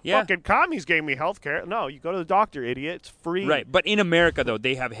 Yeah. Fucking commies gave me health care. No, you go to the doctor, idiot. It's free. Right, but in America, though,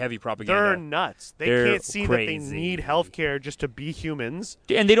 they have heavy propaganda. They're nuts. They're can't see crazy. that they need health care just to be humans.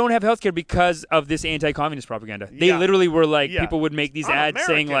 And they don't have health care because of this anti-communist propaganda. They literally were like, people would make these ads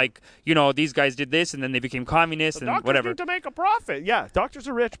American. saying like, these guys did this and then they became communists the and doctors whatever. Need to make a profit. Yeah, doctors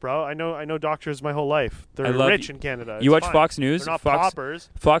are rich, bro. I know doctors my whole life. They're rich in Canada. You watch fine. Fox News? They're not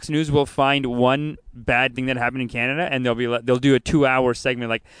paupers. Fox News will find one bad thing that happened in Canada and they'll do a 2-hour segment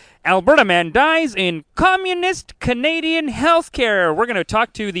like Alberta man dies in communist Canadian healthcare. We're going to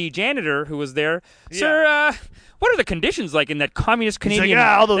talk to the janitor who was there. Yeah. Sir, what are the conditions like in that communist Canadian He's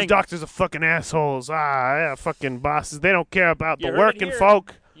like, all those thing? Doctors are fucking assholes. Fucking bosses. They don't care about the working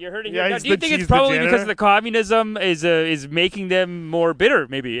folk. You heard it yeah, here. Now, do you think it's probably because the communism is making them more bitter,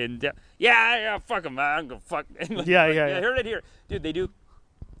 maybe? And fuck them. I'm gonna fuck. Yeah. I heard it here, dude. They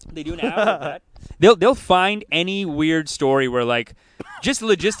do an hour of that. They'll find any weird story where like just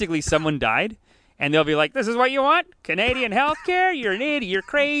logistically someone died, and they'll be like, "This is what you want? Canadian healthcare? You're an idiot. You're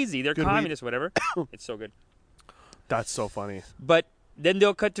crazy. They're communists, whatever." It's so good. That's so funny. But then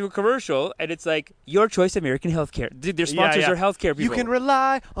they'll cut to a commercial, and it's like, your choice American healthcare. Dude, their sponsors are healthcare people. You can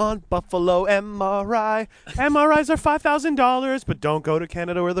rely on Buffalo MRI. MRIs are $5,000, but don't go to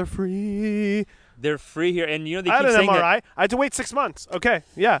Canada where they're free. They're free here, and they keep saying I had an MRI. that. I had to wait 6 months. Okay,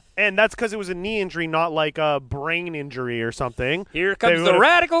 yeah, and that's because it was a knee injury, not like a brain injury or something. Here comes the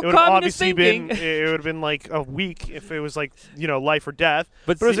radical communist thinking. It would have been like a week if it was like life or death.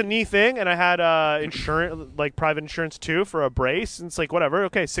 But it see, was a knee thing, and I had insurance, like private insurance too, for a brace. And it's like whatever.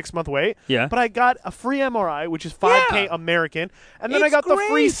 Okay, 6 month wait. Yeah. But I got a free MRI, which is $5,000 American, and then I got the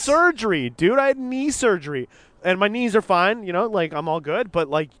free surgery, dude. I had knee surgery, and my knees are fine. Like I'm all good.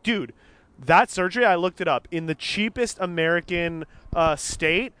 But like, dude. That surgery, I looked it up. In the cheapest American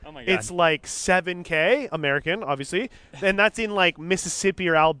state, it's like $7,000 American, obviously. And that's in like Mississippi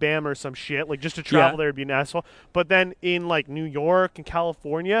or Alabama or some shit. Like just to travel there would be an asshole. But then in like New York and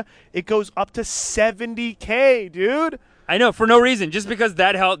California, it goes up to $70,000, dude. I know, for no reason. Just because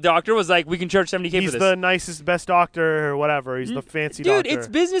that health doctor was like, we can charge $70,000 for this. He's the nicest, best doctor or whatever. He's the fancy doctor. Dude, it's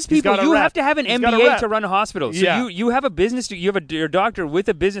business people. You have to have an MBA to run a hospital. So you have a business. You have your doctor with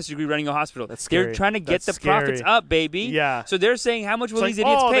a business degree running a hospital. That's scary. They're trying to get the profits up, baby. Yeah. So they're saying, how much will these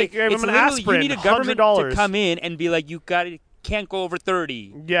idiots pay? It's literally, you need a government to come in and be like, can't go over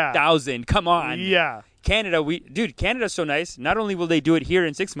 30,000. Come on. Yeah. Canada, Canada's so nice. Not only will they do it here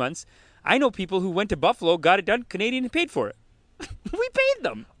in 6 months, I know people who went to Buffalo, got it done, Canadian, and paid for it. We paid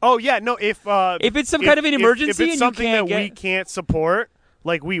them. Oh yeah, no. If it's some kind of an emergency, if it's and something you can't we can't support,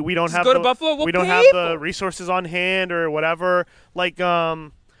 like we don't have go to Buffalo. We don't have the resources on hand or whatever. Like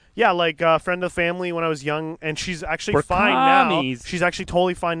like a friend of the family when I was young, and she's actually fine now. She's actually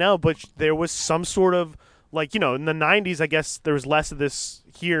totally fine now. But there was some sort of like in the 90s, I guess there was less of this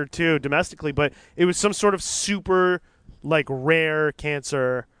here too domestically, but it was some sort of super like rare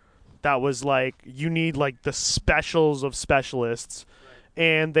cancer. That was like you need like the specials of specialists,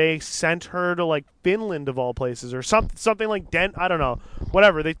 and they sent her to like Finland of all places or something like I don't know,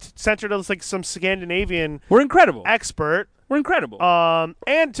 whatever. They sent her to like some Scandinavian. We're incredible. Expert. We're incredible.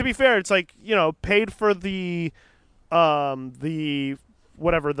 And to be fair, it's like paid for the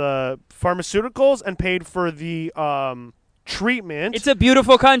whatever the pharmaceuticals and paid for the treatment. It's a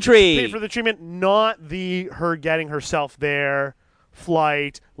beautiful country. Paid for the treatment, not her getting herself there.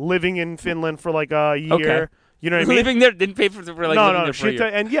 Flight, living in Finland for like a year. Okay. You know what I mean? Living there didn't pay for like living there for a year.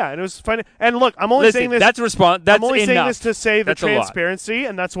 And it was fine. And look, I'm only saying this. That's I'm only saying this to say the transparency,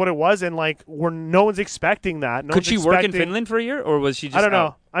 and that's what it was. And like, no one's expecting that. Could she work in Finland for a year, or was she just? I don't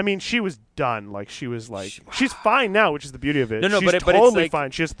know. I mean, she was done. Like, she was like, she's fine now, which is the beauty of it. No, she's but it's totally like-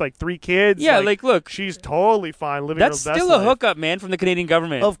 fine. She has like 3 kids. Yeah, like, look, she's totally fine living that's her best still a life. hookup, man, from the Canadian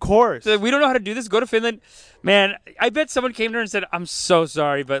government. Of course. So we don't know how to do this. Go to Finland, man. I bet someone came to her and said, "I'm so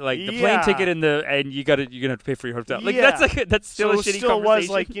sorry, but like the plane Yeah. ticket and you're gonna have to pay for your hotel." Like Yeah. that's still so a it shitty still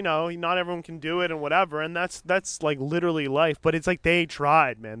conversation. was like, not everyone can do it and whatever, and that's like literally life. But it's like they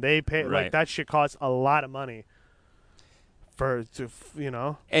tried, man. They pay Right. like that shit costs a lot of money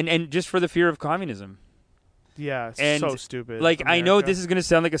and just for the fear of communism. Yeah, And, so stupid. Like I know America. this is gonna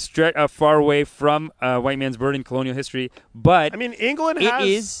sound like a far away from white man's burden colonial history, but I mean, England it has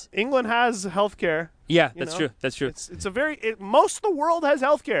is- England has healthcare. yeah, you that's know, true. That's true. It's a very most of the world has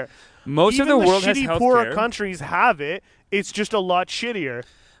healthcare. Most Even of the world has shitty, healthcare. poorer countries have it. It's just a lot shittier.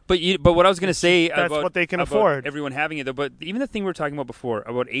 But what I was going to say That's about what they can about afford. everyone having it though, but even the thing we were talking about before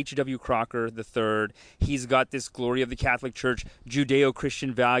about H.W. Crocker III, he's got this glory of the Catholic Church,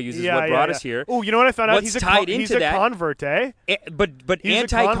 Judeo-Christian values is what brought us here. Oh, you know what I found out? What's tied he's into a that- convert, eh? But He's a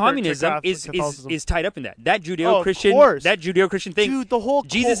anti-communism convert to is Catholicism. is tied up in that. That Judeo-Christian course. that Judeo-Christian thing. Dude, the whole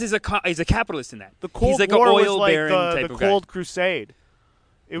Jesus is a capitalist in that. the Cold he's like War an was oil like baron type the of Cold guy. Crusade.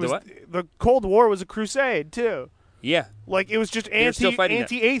 It was what? the Cold War was a crusade too. Yeah. Like it was just They're still fighting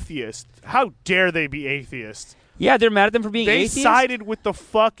that. anti-atheist. How dare they be atheists? Yeah, they're mad at them for being They atheists. sided with the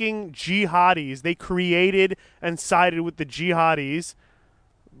fucking jihadis. They created and sided with the jihadis,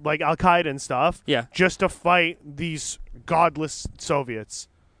 like Al Qaeda and stuff. Yeah. Just to fight these godless Soviets.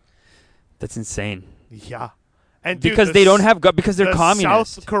 That's insane. Yeah. And dude, Because they don't have because they're the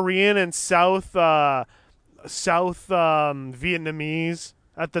communist. South Korean and South Vietnamese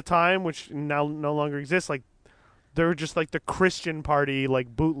at the time, which now no longer exists, like they were just like the Christian party,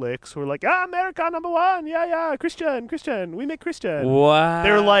 like bootlicks, who were like, America #1, yeah, Christian, we make Christian. Wow.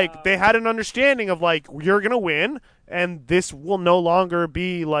 They're like, they had an understanding of like, you're gonna win, and this will no longer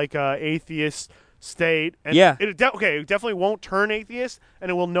be like a atheist state. And Yeah. it definitely won't turn atheist, and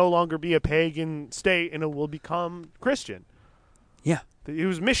it will no longer be a pagan state, and it will become Christian. Yeah. It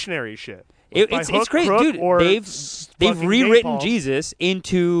was missionary shit. By It's hook, great, crook, dude. or They've fucking rewritten napalm. Jesus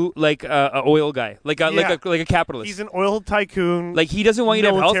into like a oil guy, like a capitalist. He's an oil tycoon. Like he doesn't want you to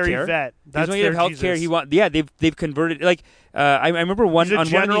have military healthcare. vet. He That's doesn't want you to their have healthcare. Jesus. They've converted. Like I remember one He's a on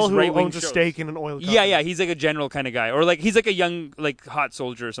general one of these who right wing owns a shows. stake in an oil company. Yeah, he's like a general kind of guy, or like he's like a young like hot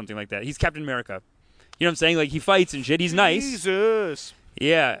soldier or something like that. He's Captain America. You know what I'm saying? Like he fights and shit. He's nice. Jesus.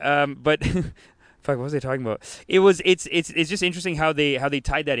 Yeah, but fuck, what was I talking about? It's just interesting how they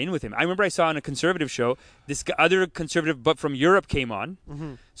tied that in with him. I remember I saw on a conservative show this other conservative, but from Europe, came on.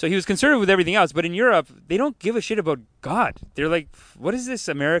 Mm-hmm. So he was conservative with everything else, but in Europe they don't give a shit about God. They're like, what is this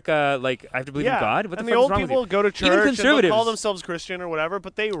America? Like I have to believe in God? What the and fuck the is old wrong with people you? go to Even church and conservatives they'll call themselves Christian or whatever,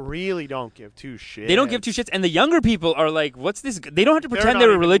 but they really don't give two shits. They don't give two shits, and the younger people are like, "What's this?" They don't have to They're pretend not they're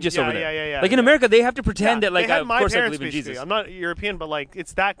even- religious yeah, over there. yeah, like in yeah. America, they have to pretend that, like, they had of my course I parents, believe in basically. Jesus. I'm not European, but like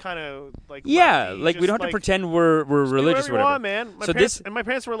it's that kind of like Yeah, lefty, like we just, don't have like, to pretend we're do religious whatever or you whatever. want, man. So My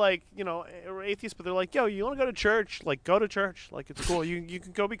parents were like, were atheists, but they're like, yo, you want to go to church? Like, go to church. Like, it's cool. You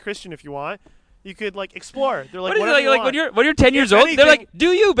can go be Christian if you want. You could like explore. They're like, what is it whatever like? you Like want. when you're 10 years If old, they're like, anything-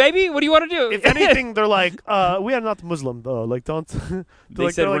 "Do you, baby? What do you want to do?" If anything, they're like, we are not Muslim though. Like, don't. they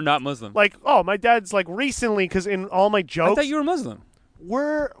said we're not Muslim. Like, oh, my dad's like recently, because in all my I jokes, thought you were Muslim.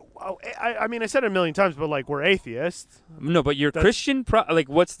 we're. I mean, I said it a million times, but like, we're atheists. No, but you're Christian. Like,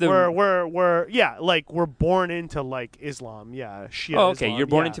 what's the? We're born into like Islam. Yeah, Shia Oh, okay. Islam, You're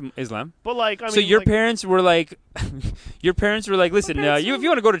born yeah. into Islam. But like, I mean, So your like, parents were like, listen, parents if you were-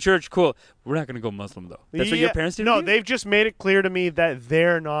 want to go to church, cool. We're not going to go Muslim though. That's what your Yeah, parents did. No, to you? they've just made it clear to me that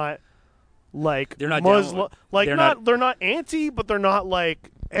they're not like They're not down with Muslim. it. Like They're they're not anti, but they're not like,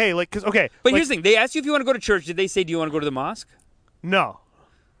 hey, like, because okay. But like, here's the thing: they asked you if you want to go to church. Did they say, "Do you want to go to the mosque?" no,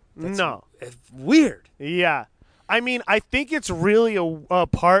 no, Weird. yeah. I mean, I think it's really a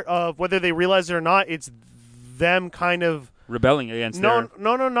part of whether they realize it or not. It's them kind of Rebelling against no,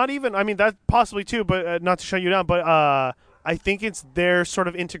 their. not even. I mean, that possibly too, but not to shut you down. But I think it's their sort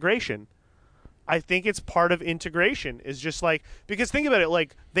of integration. I think it's part of integration. Is just like, because think about it.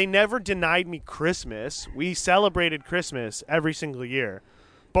 Like, they never denied me Christmas. We celebrated Christmas every single year.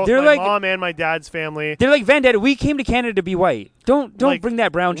 Both They're my like- mom and my dad's family. They're like, Van Dad, we came to Canada to be white. Don't Like, bring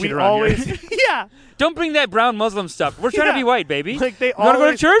that brown shit We around always, here. yeah. Don't bring that brown Muslim stuff. We're trying to Yeah. be white, baby. Like, they you want to go to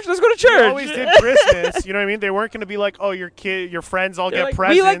always- church? Let's go to They church. always did Christmas. You know what I mean? They weren't going to be like, oh, your friends all They're get like,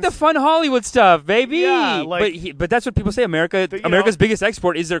 presents. we like the fun Hollywood stuff, baby. Yeah, like- but that's what people say. America's know, biggest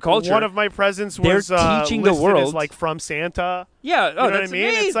export is their culture. One of my presents They're was teaching the listed as, world. like, from Santa. yeah, You know what I that's mean?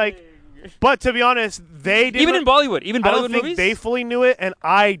 amazing. It's like, but to be honest, they didn't. even in Bollywood, I don't think movies. they fully knew it, and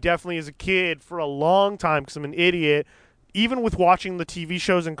I definitely, as a kid, for a long time, because I'm an idiot, even with watching the TV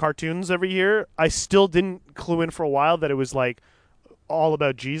shows and cartoons every year, I still didn't clue in for a while that it was like all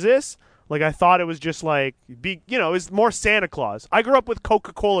about Jesus. Like I thought it was just like it was more Santa Claus. I grew up with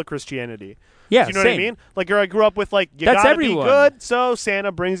Coca-Cola Christianity. Yeah, do you know same. what I mean? Like I grew up with like you That's gotta everyone. be good, so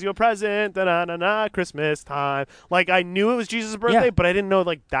Santa brings you a present. Da na na na, Christmas time. Like I knew it was Jesus' birthday, Yeah. but I didn't know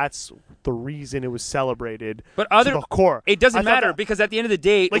like that's the reason it was celebrated. But to the core, it doesn't I thought matter that- because at the end of the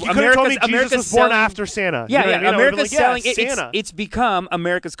day, like you could have told me America's Jesus was born selling- after Santa. Yeah, You know what I mean? I would've been America's like, selling. yeah, It's Santa. it's become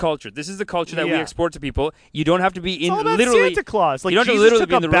America's culture. This is the culture that we Yeah. export to people. You don't have to be It's in all about literally. Santa Claus. Like you don't have to Jesus literally took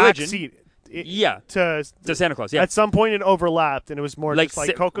be in a the back religion. seat. Yeah. To Santa Claus. Yeah. At some point it overlapped, and it was more Like just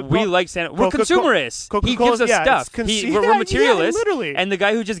like Coca-Cola. we like Santa. We're Coca-Cola- consumerists. He Coca-Cola- gives us yeah, stuff. it's We're yeah, materialists. literally. And the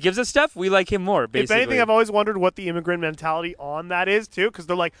guy who just gives us stuff, we like him more. Basically. If anything, I've always wondered what the immigrant mentality on that is too, because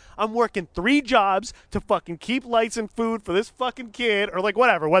they're like, I'm working 3 jobs to fucking keep lights and food for this fucking kid, or like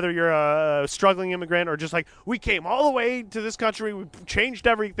whatever. Whether you're a struggling immigrant or just like we came all the way to this country, we changed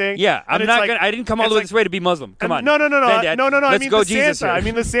everything. Yeah, And I'm it's not like- gonna. I didn't come all it's the way like- this way to be Muslim. Come on. No. Granddad, I Let's mean go the Jesus Santa. here. I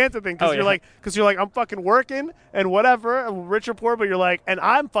mean the Santa thing, because Oh, you're yeah. like, I'm fucking working and whatever, rich or poor, but you're like, and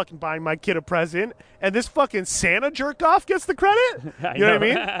I'm fucking buying my kid a present, and this fucking Santa jerk off gets the credit. I You know what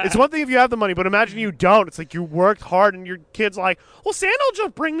I know. mean? It's one thing if you have the money, but imagine you don't. It's like you worked hard, and your kid's like, well, Santa will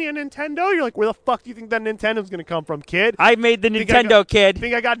just bring me a Nintendo. You're like, where the fuck do you think that Nintendo's gonna come from, kid? I made the Think I Nintendo got- kid.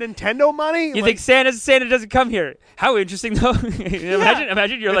 Think I got Nintendo money? You think Santa doesn't come here? How interesting though.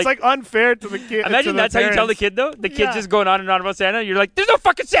 Imagine you're it's like, like unfair to the kid. imagine to the that's how you tell the parents. kid though. The kid's Yeah. just going on and on about Santa. You're like, there's no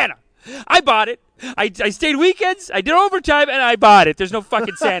fucking Santa. I bought it. I stayed weekends. I did overtime and I bought it. There's no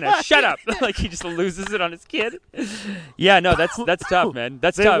fucking Santa. Shut up. Like he just loses it on his kid. Yeah, no, that's tough, man.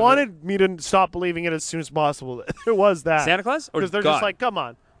 That's They tough. wanted me to stop believing it as soon as possible. There was that. Santa Claus or Because they're God? just like, come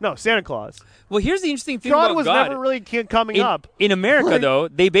on. No, Santa Claus. Well, here's the interesting thing God about was God. never really coming up. In America, Like- though,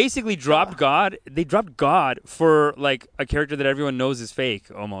 they basically dropped God. They dropped God for like a character that everyone knows is fake,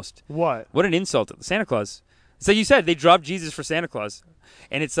 almost. What? What an insult, Santa Claus. So you said they dropped Jesus for Santa Claus,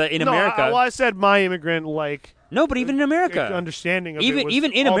 and it's in No, America. well, I said my immigrant, like, no, but even in America, understanding of it even was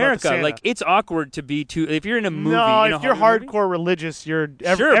even in all about the America, Santa. like it's awkward to be too. If you're in a movie, no, you know, if you're Hollywood movie? hardcore religious, you're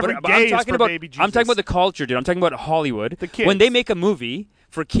every, Sure, every but gay I'm is talking for about baby Jesus. I'm talking about the culture, dude. I'm talking about Hollywood. The kids. When they make a movie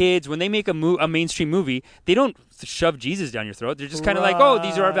for kids, when they make a mainstream movie, they don't shove Jesus down your throat. They're just kind of like, oh,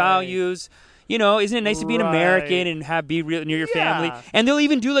 these are our Right. values. You know, isn't it nice to be an American Right. and be real near your Yeah. family? And they'll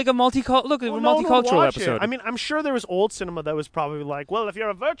even do like a multicultural Well, no one would multicultural watch it. episode. I mean, I'm sure there was old cinema that was probably like, well, if you're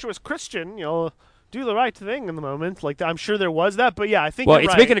a virtuous Christian, you'll do the right thing in the moment. Like, I'm sure there was that. But yeah, I think well, you're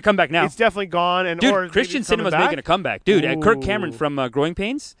it's right. making a comeback now. It's definitely gone. And Dude, or maybe Christian it's coming cinema's back. making a comeback. Dude, Kirk Cameron Ooh. from Growing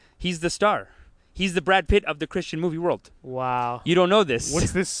Pains, he's the star. He's the Brad Pitt of the Christian movie world. Wow. You don't know this.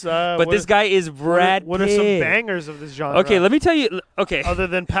 What's this? but this guy is Brad What are Pitt. some bangers of this genre? Okay, let me tell you. Okay, Other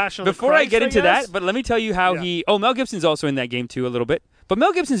than Passion of the before I Christ, get into guess? that, but let me tell you how Yeah. he. Oh, Mel Gibson's also in that game too, a little bit. But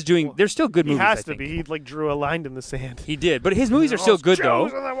Mel Gibson's doing. There's still good He movies. has I to think. be. He like drew a line in the sand. He did, but his movies are still good though.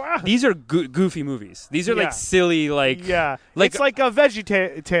 though. These are goofy movies. These are Yeah. like silly, like Yeah, like it's like a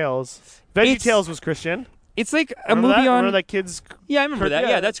Veggie Tales. Veggie It's- Tales was Christian. it's like a Remember movie that? on. Remember that kids? Yeah, I remember that. Yeah.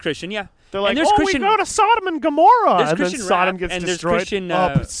 Yeah, that's Christian. Yeah. They're like, and there's oh, Christian. we go to Sodom and Gomorrah, There's and Christian then Sodom rap, gets and there's destroyed. Christian,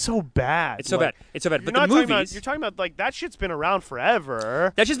 oh, but it's so bad. It's so Like, bad. It's so bad. You're But not the talking about. movies. You're talking about like that shit's been around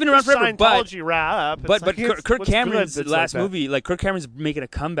forever. That's just been around forever. But Scientology rap. It's but like, it's- Kirk what's good Cameron's that's last like that? movie, like Kirk Cameron's making a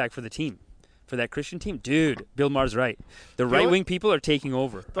comeback for the team, for that Christian team. Dude, Bill Maher's right. The Bill- right wing people are taking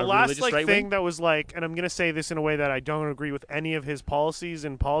over. The A last religious like right thing wing. that was like, and I'm gonna say this in a way that I don't agree with any of his policies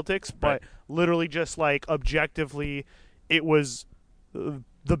in politics, but Right. literally just like objectively, it was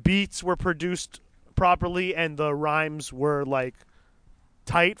the beats were produced properly and the rhymes were like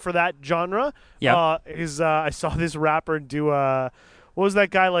tight for that genre. Yeah. I saw this rapper do what was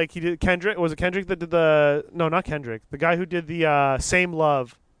that guy like? He did Kendrick. Was it Kendrick that did the? No, not Kendrick. The guy who did the Same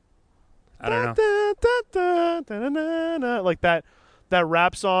Love. I don't know. Like that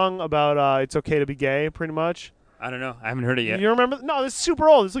rap song about it's okay to be gay, pretty much. I don't know. I haven't heard it yet. You remember? No, this is super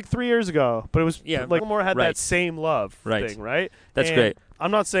old. It's like 3 years ago, but it was Yeah, like more had right. that Same Love Right. thing, right? That's And great.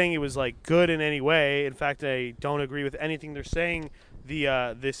 I'm not saying it was like good in any way. In fact, I don't agree with anything they're saying.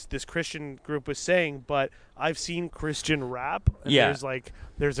 This Christian group was saying, but I've seen Christian rap. And Yeah.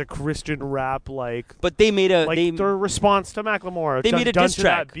 there's a Christian rap like But they made a their response to Macklemore. they made a diss to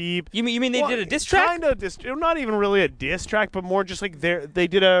that track. Beep. You mean they did a diss track? Kind of not even really a diss track, but more just like they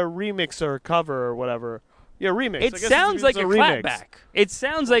did a remix or a cover or whatever. Yeah, remix. I It guess sounds it's like a remix. clapback. It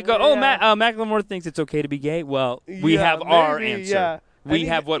sounds like, Yeah. Macklemore thinks it's okay to be gay. Well, we Yeah, have our maybe, answer. yeah. We And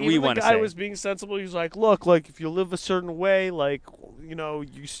have what we even want to The guy say. was being sensible. He was like, "Look, like if you live a certain way, like you know,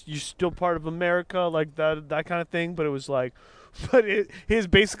 you're still part of America, like that kind of thing." But it was like, But his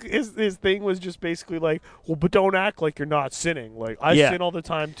thing was just basically like, well, but don't act like you're not sinning. Like I Yeah. sin all the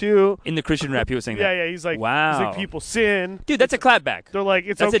time too. In the Christian rap, he was saying Yeah, that. yeah. He's like, Wow. people sin. Dude, that's a clapback. They're like,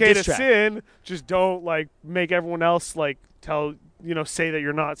 it's That's a okay to diss track. sin, just don't like make everyone else like say that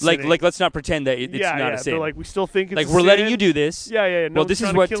you're not sinning. Like let's not pretend that it's yeah, not yeah. a sin. They're like, we still think it's like a we're letting sin. you do this. Yeah, yeah. No Well, this is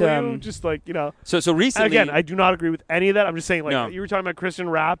trying what, to kill you, just like So recently, Again, I do not agree with any of that. I'm just saying, like, No. you were talking about Christian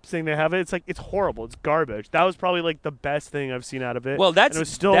rap, saying they have it. It's like, it's horrible. It's garbage. That was probably, like, the best thing I've seen out of it. well, that's and it was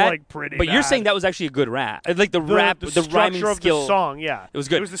still, that- like, pretty But you're bad. saying that was actually a good rap. Like the rap, the structure rhyming of skill. the song, yeah. It was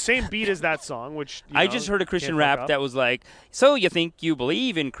good. It was the same beat as that song, which, I just heard a Christian can't rap fuck up. that was like, "So you think you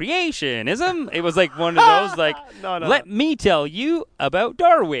believe in creationism?" It was like one of those, like, No. "Let me tell you about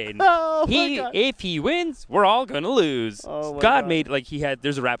Darwin. Oh, my God. If he wins, we're all gonna lose." Oh, my God God. made like he had.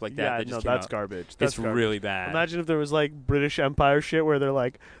 There's a rap like that. Yeah, that just no, came that's out. garbage. That's It's garbage. really bad. Imagine if there was like British Empire shit where they're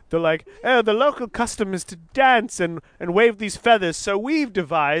like, oh, the local custom is to dance and wave these feathers, so we've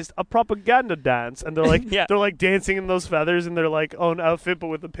devised a propaganda dance. And they're like, Yeah. they're like dancing in those feathers in their like own outfit, but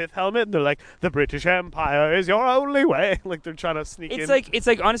with a pith helmet. And they're like, the British Empire is your only way. Like they're trying to sneak in. It's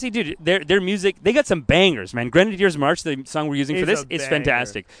like honestly, dude, their music, they got some bangers, man. Grenadiers March, the song we're using for It's this, a is banger.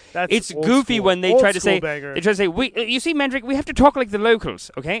 fantastic. That's It's old goofy school. when they Old try to school say banger. they try to say, you see, Mandrick, we have to talk like the locals,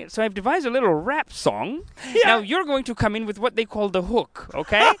 okay? So I've devised a little rap song. Now you're going to come in with what they call the hook,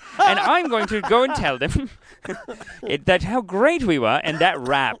 okay? And I'm going to go and tell them that how great we were, and that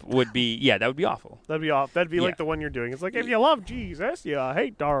rap would be that would be awful. That'd be off. That'd be Yeah. like the one you're doing. It's like, if you love Jesus, you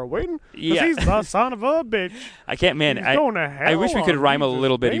hate Darwin. 'Cause Yeah. he's the son of a bitch. I can't, man. He's I going to hell I wish we could on rhyme a Jesus'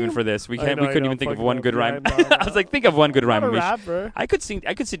 little bit name. even for this. We I can't. know, We couldn't I even know, think of fucking one up. good Yeah, rhyme. no, no. I was like, think of one good rhyme. I'm a and we sh- rapper. I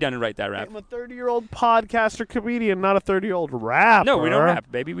could sit down and write that rap. I'm a 30-year-old podcaster comedian, not a 30-year-old rapper. No, we don't rap,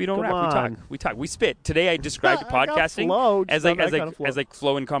 baby. We don't Come rap. on. We talk. We spit. Today I described I got podcasting flow, as just like not as that like kind of flow. as like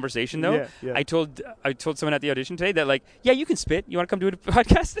flow in conversation. Though Yeah. I told someone at the audition today that like, yeah, you can spit. You want to come do a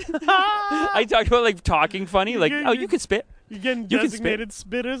podcast? I talked about like talking funny. Like, You- oh, you- you can spit. You're getting You can spit. designated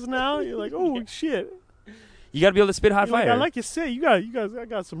spitters now. You're like, oh shit. You got to be able to spit hot You're like, fire. I like you say. You guys, I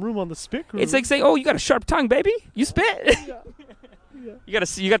got some room on the spit crew. It's like saying, oh, you got a sharp tongue, baby. You spit.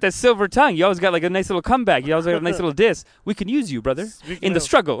 You got that silver tongue. You always got like a nice little comeback. You always got a nice little diss. We can use you, brother, Speaking in the of-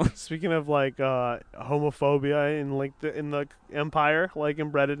 struggle. Speaking of like homophobia in like in the empire, like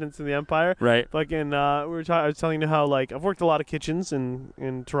embedded into the empire. Right. Fucking, I was telling you how like I've worked a lot of kitchens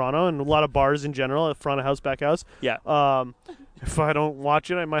in Toronto and a lot of bars in general, front of house, back house. Yeah. If I don't watch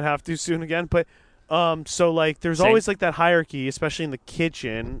it, I might have to soon again. But so like there's Same. always like that hierarchy, especially in the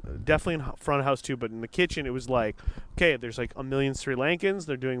kitchen. Definitely in front of house too, but in the kitchen it was like, okay, there's like a million Sri Lankans.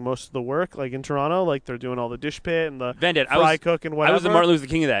 They're doing most of the work, like in Toronto, like they're doing all the dish pit and the Vandit, fry cook and whatever. I was the Martin Luther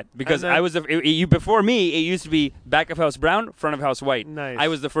King of that because And then- I was you before me. It used to be back of house brown, front of house white. Nice. I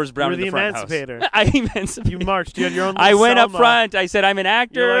was the first brown You were in the the front emancipator. house. I emancipated. You marched. You had your own. I little went up Selma. front. I said, I'm an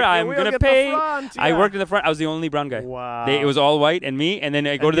actor. You're like, I'm we'll gonna get the pay. front, I yeah. worked in the front. I was the only brown guy. Wow. It was all white and me, and then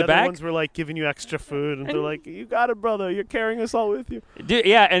I go And to the other back. ones were like giving you extra food, and they're like, "You got it, brother. You're carrying us all with you." Dude,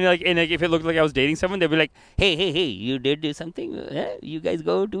 yeah, and like if it looked like I was dating someone, they'd be like, hey, you did do something? You guys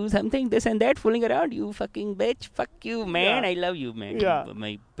go do something, this and that, fooling around, you fucking bitch. Fuck you, man. Yeah. I love you, man. Yeah.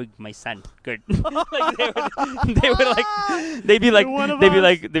 My son. Good. Like, they would like, they'd be like, You're one of they'd be us.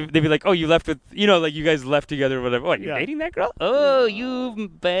 like, they'd be like, oh, you left with, like you guys left together or whatever. What, you're Yeah. dating that girl? Oh, you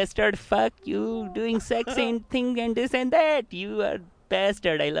bastard. Fuck you, doing sex and thing and this and that. You are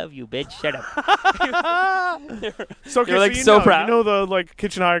bastard. I love you, bitch. Shut up. So, okay, They're, like, you so know, proud. You know the like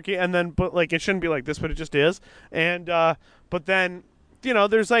kitchen hierarchy, and then but like it shouldn't be like this, but it just is. And but then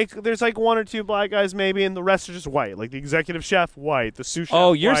there's like one or two black guys maybe, and the rest are just white. Like the executive chef, white. The sous chef.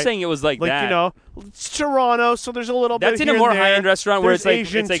 Oh, you're white. saying it was like that. It's Toronto, so there's a little bit. That's in here a more and there. high-end restaurant where There's it's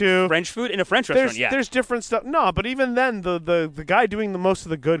Asian like too. French food in a French restaurant. Yeah. There's different stuff. No, but even then, the guy doing the most of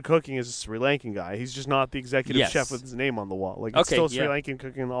the good cooking is a Sri Lankan guy. He's just not the executive Yes. chef with his name on the wall. Like it's Okay, still Sri yeah. Lankan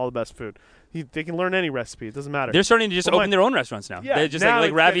cooking all the best food. They can learn any recipe. It doesn't matter. They're starting to just Well, open their own restaurants now. Yeah, They're just now like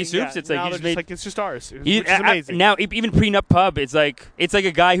it's Ravi getting- Soups. yeah, It's like now you they're just made. like it's just ours, which You- is amazing. now even Prenup Pub, it's like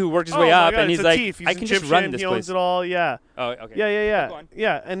a guy who worked his way oh up, my God, and it's he's a like, Teef. He's I in can just Chipshin, run this he place. owns it all. Yeah. Oh, okay. Yeah. Go on.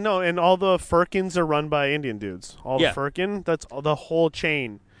 Yeah, and all the Firkins are run by Indian dudes. All Yeah. the Firkin, that's the whole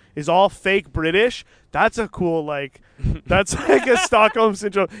chain is all fake British. That's a cool that's like a Stockholm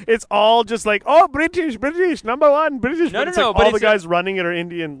syndrome. It's all just like, oh, British, number one, British. No, but no, it's no, like but all the it's guys running it are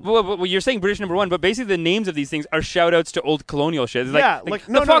Indian. Well, you're saying British number one, but basically the names of these things are shout-outs to old colonial shit. It's Yeah, like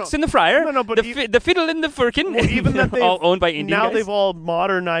no, the no, fox no. and the friar, No, but the fiddle and the firkin, Well, even that they've all owned by Indian now guys. they've all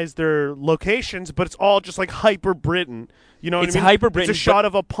modernized their locations, but it's all just like hyper Britain. You know what It's I mean? hyper It's a British, shot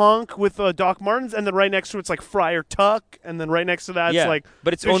of a punk with Doc Martens, and then right next to it's like Friar Tuck, and then right next to that's Yeah, like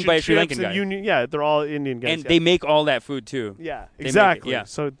but it's fish owned by and a Sri chips Lankan and guy. Union. Yeah, they're all Indian guys. And yeah. they make all that food too. Yeah, make it, exactly. yeah.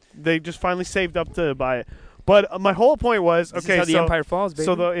 So they just finally saved up to buy it. But my whole point was This okay. is how the so, empire falls, baby.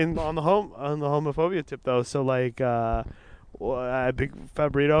 So on the homophobia tip though, so like Big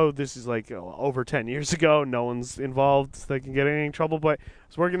Fat Burrito, this is like over 10 years ago. No one's involved that can get in any trouble. But I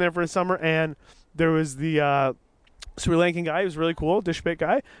was working there for a summer, and there was the Sri Lankan guy who was really cool, dish pit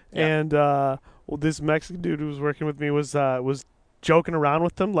guy, Yeah. and this Mexican dude who was working with me was joking around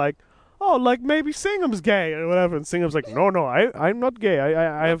with them like, oh, like maybe Singham's gay or whatever. And Singham's like, no, I'm not gay.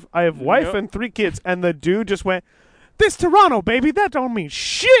 I have wife Nope. and 3 kids. And the dude just went, this Toronto, baby, that don't mean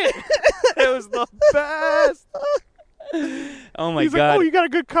shit. It was the best. Oh my He's god! like, oh, you got a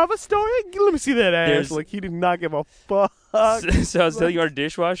good cover story? Let me see that ass. There's- Like, he did not give a fuck. So I was telling you, our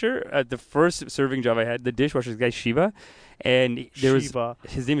dishwasher, the first serving job I had, the dishwasher, this guy Shiva, and there Shiva.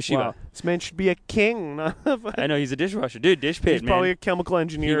 was his name is Shiva. Wow. This man should be a king. I know he's a dishwasher, dude. Dish pit, He's man. probably a chemical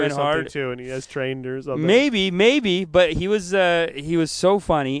engineer or went something hard. too, and he has trained or something. Maybe, but he was so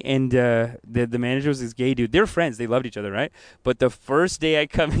funny, and the manager was this gay dude. They're friends, they loved each other, right? But the first day I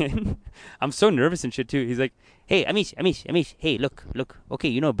come in, I'm so nervous and shit too. He's like, "Hey, Amish, hey, look, okay,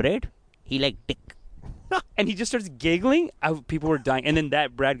 you know Brad? He like dick." And he just starts giggling. People were dying, and then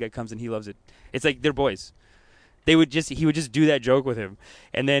that Brad guy comes and he loves it. It's like they're boys. He would just do that joke with him,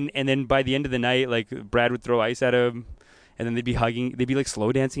 and then by the end of the night, like Brad would throw ice at him. And then they'd be hugging. They'd be like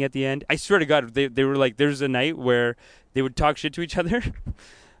slow dancing at the end. I swear to God, they were like, there's a night where they would talk shit to each other.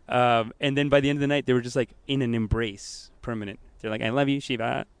 And then by the end of the night, they were just like in an embrace, permanent. They're like, I love you,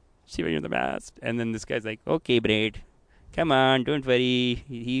 Shiva. Shiva, you're the best. And then this guy's like, okay, Brad, come on, don't worry.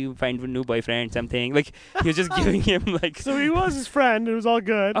 He find a new boyfriend, something. Like, he was just giving him like. So he was his friend. It was all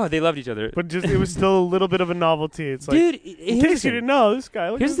good. Oh, they loved each other. But just it was still a little bit of a novelty. It's like, Dude, in case you didn't know, this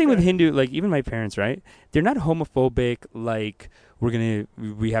guy. Here's the thing with Hindu, like even my parents, right? They're not homophobic, like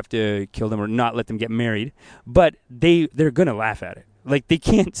we have to kill them or not let them get married, but they're gonna laugh at it. Like they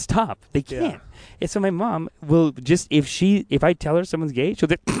can't stop. They can't. Yeah. And so my mom will just if I tell her someone's gay, she'll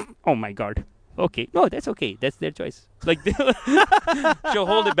be oh my God. Okay. No, that's okay. That's their choice. Like she'll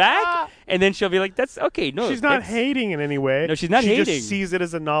hold it back and then she'll be like, that's okay. No. She's not hating in any way. No, she's not she hating. She just sees it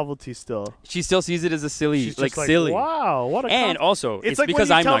as a novelty still. She still sees it as a silly, She's like just silly. Wow, what a And also, it's like because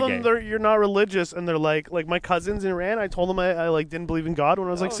when you I'm tell not them gay. you're not religious, and they're like my cousins in Iran. I told them I like didn't believe in God when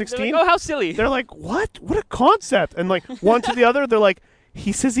I was like 16. Like, oh, how silly. They're like, what? What a concept! And like one to the other, they're like,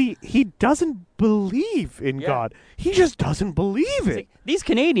 he says he doesn't believe in Yeah. God. He just doesn't believe It's it. like, these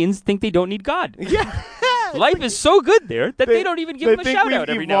Canadians think they don't need God. Yeah. Life is so good there that they don't even give they them a think shout we've out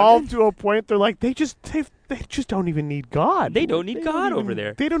every now and evolved to a point. They're like they just don't even need God. They don't need God over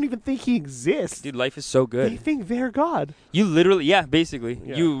there. They don't even think He exists. then. Dude, life is so They good. think they're God. You literally, yeah, basically.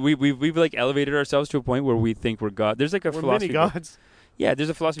 Yeah. We've like elevated ourselves to a point where we think we're God. There's like a We're philosophy mini book. gods. Yeah, there's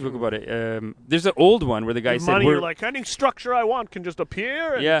a philosophy book about it. There's an old one where the guy With said money, we're you're like any structure I want can just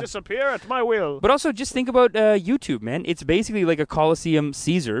appear and Yeah. disappear at my will. But also, just think about YouTube, man. It's basically like a Colosseum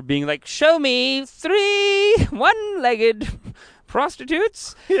Caesar being like, show me 3 one-legged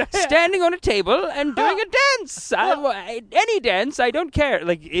prostitutes standing on a table and doing a dance. Any dance, I don't care.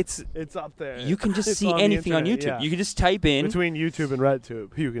 Like, it's up there. you can just It's see on the anything on YouTube. internet, yeah. You can just type in Between YouTube and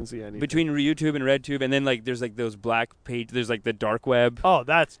RedTube, you can see anything. between YouTube and RedTube, and then like there's like those black page. There's like the dark web. Oh,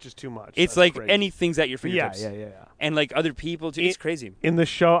 that's just too much. It's That's like crazy. anything's at your Yeah, fingertips. yeah. And like other people too. It's crazy. In the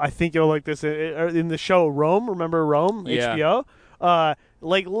show, I think you'll like this. In the show Rome, remember Rome? Yeah. HBO.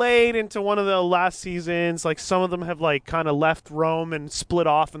 Like late into one of the last seasons, like some of them have like kind of left Rome and split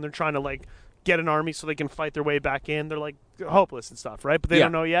off, and they're trying to like get an army so they can fight their way back in. They're like hopeless and stuff, right? But they Yeah.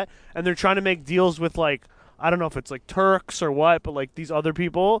 don't know yet, and they're trying to make deals with like I don't know if it's like Turks or what, but like these other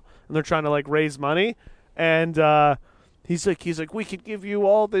people, and they're trying to like raise money, and he's like, we could give you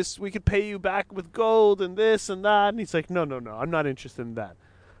all this, we could pay you back with gold and this and that, and he's like, no, I'm not interested in that.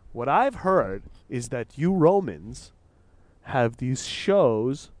 What I've heard is that you Romans have these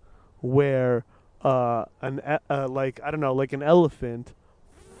shows where like I don't know, like an elephant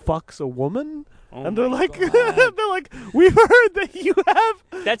fucks a woman, Oh and they're my like, God. they're like, we've heard that you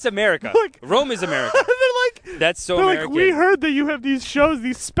have. That's America. Like- Rome is America. They're like, That's so they're American. like, we heard that you have these shows,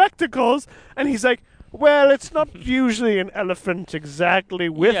 these spectacles, and he's like, well, it's not usually an elephant exactly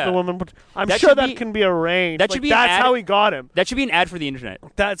with Yeah. the woman, but I'm That sure should that be- can be arranged. that should Like, be an that's ad- how he got him. That should be an ad for the internet.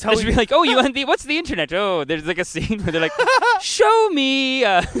 That's how That should he be like, oh, you want what's the internet? Oh, there's like a scene where they're like, show me,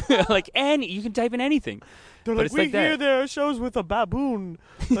 like, and you can type in anything. They're But like, it's we like that. hear there are shows with a baboon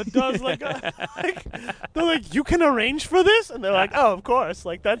that does like, they're like, you can arrange for this? And they're like, oh, of course.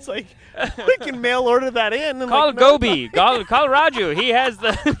 Like, that's like, we can mail order that in. And Call like, no, Gobi. Call Raju. He has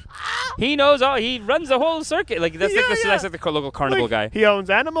the. He knows all. He runs the whole circuit. Like that's Yeah, like the, yeah. that's like the local carnival guy. He owns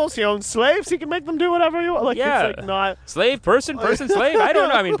animals. He owns slaves. He can make them do whatever you want. Like, Yeah. it's like not. Slave, person, slave. I don't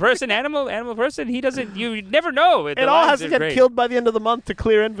know. I mean, person, animal, person. He doesn't. You never know. It all has to get killed by the end of the month to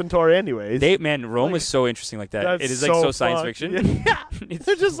clear inventory, anyways. Man, Rome is so interesting like that. That's It is like so science fun. fiction. Yeah. It's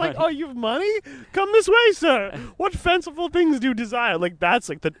They're just like, funny. oh, you have money? Come this way, sir. What fanciful things do you desire? Like, that's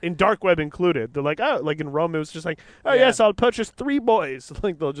like in dark web included. They're like, oh, like in Rome, it was just like, oh, Yeah. yes, I'll purchase 3 boys.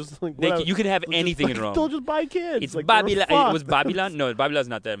 Like, they'll just like, whatever. You can have They'll just, anything like, in Rome. They'll just buy kids. It's like, they're Babylon. It fucked. was Babylon. No, Babylon's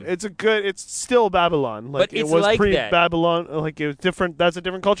not them. It's still Babylon. Like, But it's it was like that. pre-Babylon. Like, it was different. That's a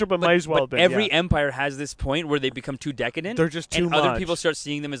different culture, but might as well have been. Every yeah. empire has this point where they become too decadent. They're just too and other much. people start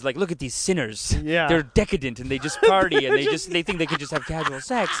seeing them as like, look at these sinners. Yeah. They're decadent and they just party and they think they could just have casual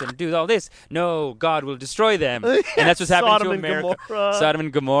sex and do all this. No, God will destroy them. And that's what's happening Sodom to and America. Gomorrah. Sodom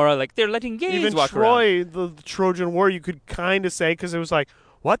and Gomorrah, like they're letting gays Even walk around. Troy, the Trojan War, you could kind of say, because it was like,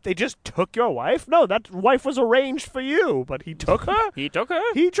 what? They just took your wife? No, that wife was arranged for you, but he took her? He took her.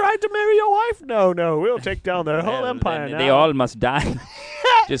 He tried to marry your wife? No, we'll take down their whole Well, empire then now. They all must die.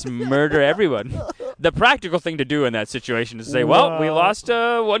 Just murder everyone. The practical thing to do in that situation is say, well, we Wow. lost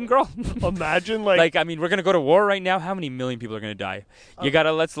one girl. Imagine, Like, I mean, we're going to go to war right now. How many million people are going to die? You got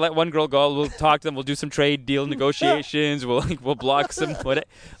to let's let one girl go. We'll talk to them. We'll do some trade deal negotiations. We'll block some. What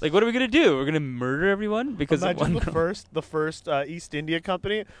are we going to do? We're going to murder everyone because of imagine one the girl? first East India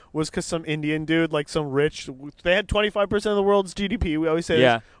Company was because some Indian dude, like some rich, they had 25% of the world's GDP. We always say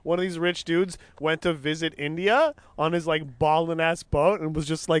Yeah. this. One of these rich dudes went to visit India on his like ballin' ass boat and was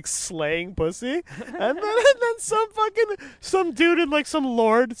just like slaying pussy, and then some dude in like some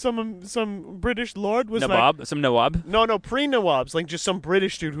lord, some British lord was like. Some Nawab. No, pre-Nawabs, like just some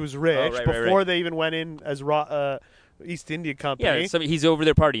British dude who's rich right, before they even went in as East India Company. Yeah, he's over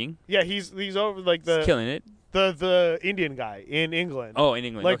there partying. Yeah, he's over like He's killing it. the Indian guy in England. Oh, in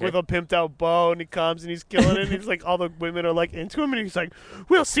England. Like okay. with a pimped out bow, and he comes and he's killing it. And he's like, all the women are like into him, and he's like,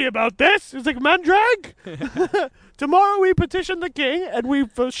 "We'll see about this." He's like, "Mandrag, tomorrow we petition the king, and we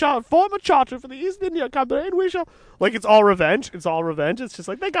shall form a charter for the East India Company, and we shall." Like it's all revenge. It's all revenge. It's just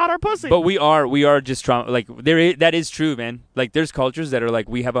like they got our pussy. But we are just like that is true, man. Like there's cultures that are like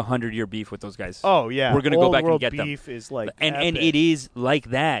we have 100-year beef with those guys. oh yeah, we're gonna go Old back and world get them. beef is like and epic. it is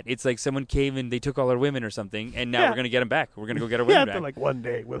like that. It's like someone came and they took all our women or something, and now Yeah. we're gonna get them back. We're gonna go get our Yeah, women they're back. like one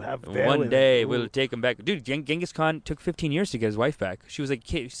day we'll have their One women. day Ooh. we'll take them back. Dude, Genghis Khan took 15 years to get his wife back. She was like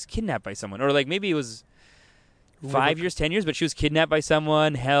she's kidnapped by someone, or like maybe it was 5 years, 10 years, but she was kidnapped by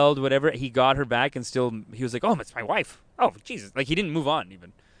someone, held, whatever. He got her back, and still he was like, "Oh, it's my wife." Oh, Jesus! Like he didn't move on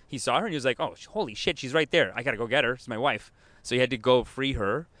even. He saw her and he was like, "Oh, holy shit, she's right there. I gotta go get her. It's my wife." So he had to go free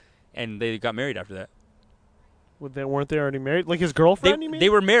her, and they got married after that. Weren't they already married? Like his girlfriend? you mean? They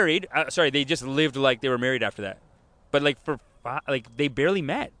were married. Sorry, they just lived like they were married after that. But like they barely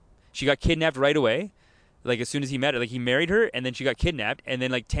met. She got kidnapped right away. Like as soon as he met her, like he married her, and then she got kidnapped, and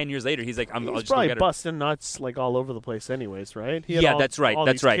then like 10 years later, he's like, I'll He's just go probably get her. busting nuts like all over the place, anyways, right? He had Yeah, all- that's right. all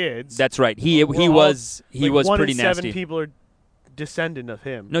That's these right. Kids. That's right. He We're all- was like, was one pretty in 7 nasty. people are descendant of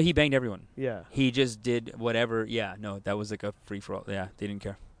him. No, he banged everyone. Yeah. He just did whatever. Yeah, no, that was like a free for all. Yeah, they didn't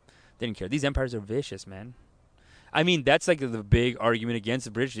care. They didn't care. These empires are vicious, man. I mean, that's like the big argument against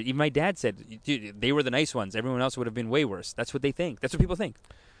the British. Even my dad said, dude, they were the nice ones. Everyone else would have been way worse. That's what they think. That's what people think.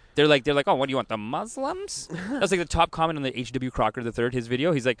 They're like, oh, what do you want, the Muslims? That's like the top comment on the H.W. Crocker III, his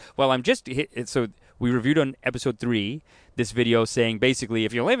video. He's like, well, I'm just so we reviewed on episode 3 this video saying basically,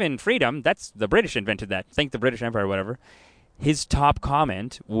 if you live in freedom, that's the British invented that. Thank the British Empire, or whatever. His top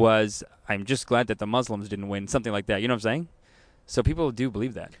comment was, I'm just glad that the Muslims didn't win, something like that. You know what I'm saying? So people do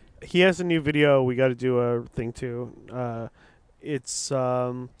believe that. He has a new video. We got to do a thing too. It's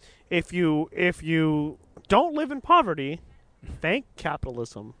if you don't live in poverty, thank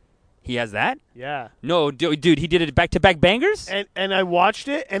capitalism. He has that? Yeah. No, dude, he did it back-to-back bangers? And I watched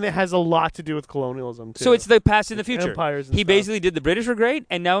it, and it has a lot to do with colonialism too. So it's the past and the It's future. empires and He stuff. basically did the British were great,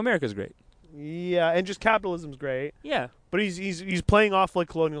 and now America's great. Yeah, and just capitalism's great, Yeah. but he's playing off like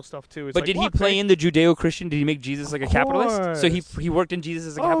colonial stuff too. It's But like, did he look, play they- in the Judeo-Christian? Did he make Jesus like a capitalist? So course. he worked in Jesus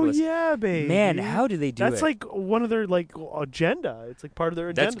as a Oh capitalist. yeah, baby. Man, how do they do it? That's like one of their like agenda. It's like part of their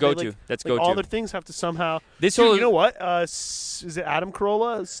agenda. That's They, go-to. like, That's like, go-to. all their things have to somehow. This Dude, whole you know what? Is it Adam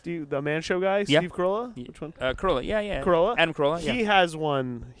Carolla, Steve, the Man Show guy? Yeah. Steve Carolla. Which one? Carolla, yeah. Carolla. Adam Carolla, yeah. He has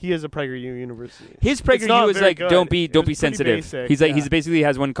one. He has a PragerU University. His It's not PragerU is very like good. don't be It was pretty sensitive. basic, He's like yeah. he's basically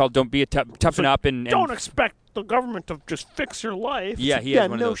has one called don't be toughen like, up and Don't expect the government to just fix your life. Yeah, It's he like, has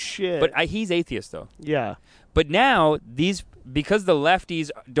one of no those. shit. But he's atheist though. yeah, But now because the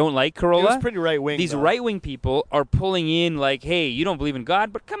lefties don't like it was Corolla, pretty right wing. these right-wing people are pulling in like, hey, you don't believe in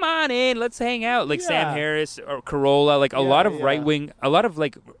God, but come on in, let's hang out. Like Sam Yeah. Harris or Corolla, like a Yeah, lot of yeah. right-wing, a lot of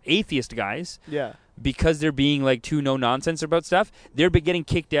like atheist guys, Yeah, because they're being like too no-nonsense about stuff, they're getting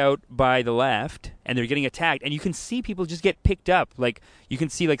kicked out by the left, and they're getting attacked. And you can see people just get picked up. Like, you can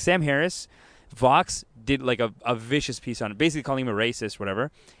see like Sam Harris, Vox did like a vicious piece on it, basically calling him a racist, whatever.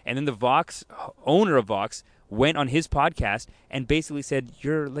 And then the Vox, owner of Vox, went on his podcast and basically said,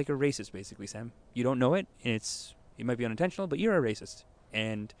 you're like a racist, basically, Sam. You don't know it, and it might be unintentional, but you're a racist.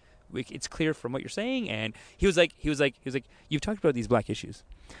 And it's clear from what you're saying. And he was like, you've talked about these black issues.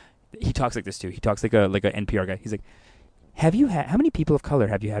 He talks like this too. He talks like a NPR guy. He's like, how many people of color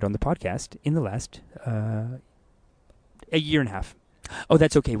have you had on the podcast in the last a year and a half? Oh,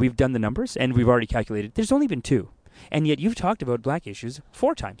 that's okay. We've done the numbers and we've already calculated. There's only been 2, and yet you've talked about black issues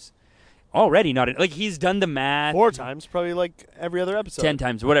 4 times already. Like he's done the math 4 times, probably like every other episode. 10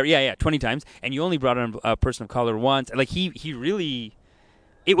 times, whatever. Yeah, 20 times, and you only brought on a person of color once. Like he really.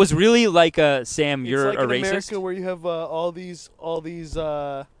 It was really like Sam, you're it's like a in racist. America where you have all these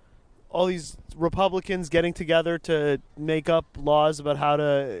Republicans getting together to make up laws about how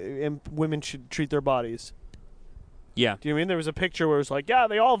women should treat their bodies. Yeah. Do you know what I mean? There was a picture where it was like, yeah,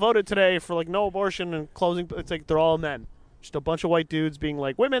 they all voted today for like no abortion and closing. It's like they're all men, just a bunch of white dudes being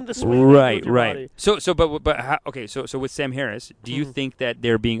like, women, this is what you need to do with your body. So with Sam Harris, do you think that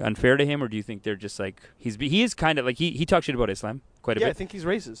they're being unfair to him, or do you think they're just like he is kind of like he talks shit about Islam quite a Yeah, bit? I think he's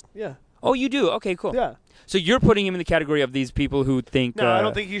racist. Yeah. Oh, you do? Okay, cool. Yeah. So you're putting him in the category of these people who think No, I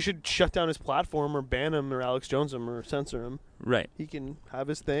don't think you should shut down his platform or ban him or Alex Jones him or censor him. right. He can have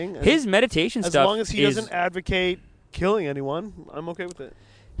his thing. And His meditation as stuff long as he is, doesn't advocate killing anyone, I'm okay with it.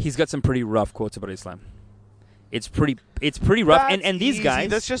 he's got some pretty rough quotes about Islam. It's pretty rough. That's And these easy. guys,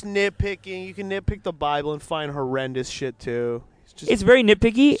 That's just nitpicking. You can nitpick the Bible and find horrendous shit too. it's very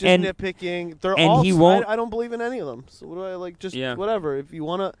nitpicky, It's just and nitpicking. They're and all. he won't- I don't believe in any of them. So what do I like? Just Yeah. whatever. If you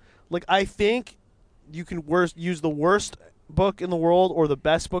wanna, like, I think you can use the worst book in the world or the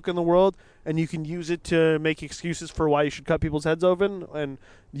best book in the world, and you can use it to make excuses for why you should cut people's heads open, and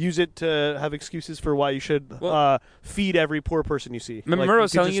use it to have excuses for why you should feed every poor person you see. remember I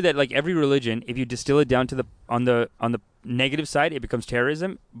was telling you that like every religion, if you distill it down to on the negative side, it becomes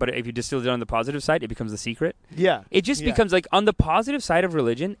terrorism. But if you distill it on the positive side, it becomes the secret. Yeah. It just becomes like on the positive side of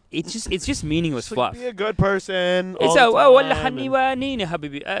religion, it's just meaningless Just, fluff. like, be a good person. It's all the time,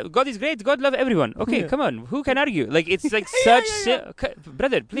 God is great. God love everyone. Okay, Yeah. come on. Who can argue? Like it's like Yeah, such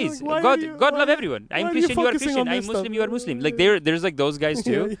brother, please. like, why are you- God why love are you- everyone. why I'm are you Christian, you are focusing Christian. on I'm this Muslim, stuff? you are Muslim. Like there's like those guys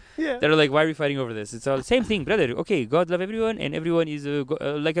too. Yeah. That are like, why are we fighting over this? It's all the same thing, brother. Okay, God love everyone, and everyone is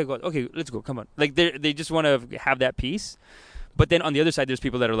like a God. Okay, let's go. Come on. Like they just want to have that peace. But then on the other side, there's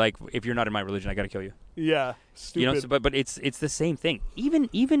people that are like, if you're not in my religion, I gotta kill you. Yeah. Stupid. You know. So, but it's the same thing.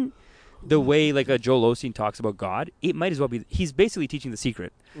 Even the way like a Joel Osteen talks about God, it might as well be. He's basically teaching the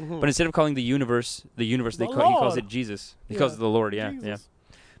secret. Mhm. But instead of calling the universe, he calls Lord. it Jesus. He Yeah. calls it the Lord. Yeah, Jesus. yeah.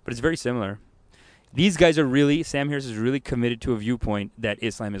 But it's very similar. These guys are really. Sam Harris is really committed to a viewpoint that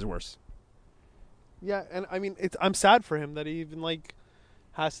Islam is worse. Yeah, and I mean, I'm sad for him that he even like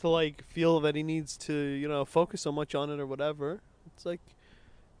has to like feel that he needs to focus so much on it or whatever. It's like,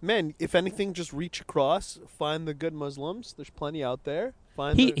 man, if anything, just reach across, find the good Muslims. There's plenty out there.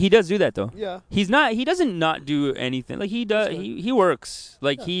 He does do that though. Yeah. He doesn't not do anything. Like he does. He works.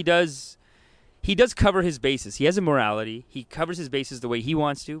 Like Yeah. he does. He does cover his bases. He has a morality. He covers his bases the way he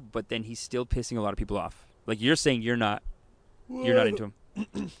wants to, but then he's still pissing a lot of people off. Like you're saying, you're not into him.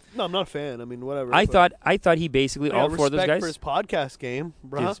 No, I'm not a fan. I mean, whatever. I but- thought he basically Yeah, all 4 of those respect guys. for his podcast game,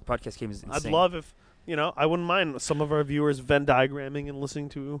 bro. Dude, his podcast game is insane. I'd love if I wouldn't mind some of our viewers Venn diagramming and listening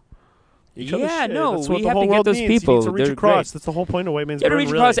to each other's Yeah, shit. no, That's we what the have whole to get world those needs. people. You need to reach They're across. great. That's the whole point of White Man's You gotta Burn, reach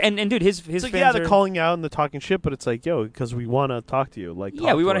really. across, and dude, his It's like, fans yeah, they're are, calling you out and they're talking shit, but it's like, yo, because we want to talk to you. Like,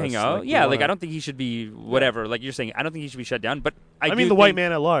 yeah, we want want to hang out. we Yeah, like wanna- I don't think he should be whatever. Like you're saying, I don't think he should be shut down. But I mean, do the white think-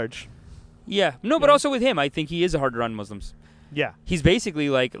 man at large. Yeah, no, but Yeah. also with him, I think he is a harder on Muslims. Yeah. He's basically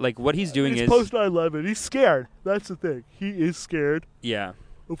like what he's doing It's is post 9/11. He's scared. That's the thing. He is scared yeah.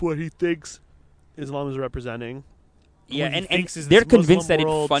 of what he thinks Islam is representing. Yeah, What he and thinks is they're this Muslim convinced that it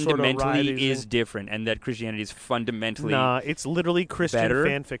world sort of fundamentally rising. is different, and that Christianity is fundamentally. Nah, it's literally Christian better.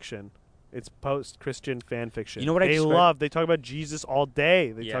 fan fiction. It's post-Christian fan fiction. You know what I they describe- love? They talk about Jesus all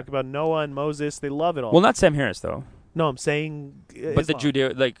day. They Yeah. talk about Noah and Moses. They love it all. Well, not Sam Harris though. No, I'm saying But the Islam.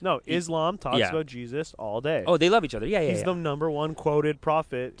 Judeo, like No, Islam talks yeah. about Jesus all day. oh, they love each other. Yeah, He's yeah. the number one quoted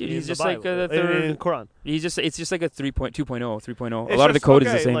prophet Dude, in he's the just like, Bible, the third- in Quran. It's just like a 3.2.0, 3.0. A It's lot of the just, code is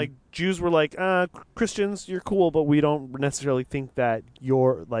okay, the same. Like Jews were like, Christians, you're cool, but we don't necessarily think that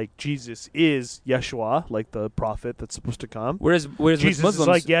your like Jesus is Yeshua, like the prophet that's supposed to come. Whereas Jesus with Muslims, is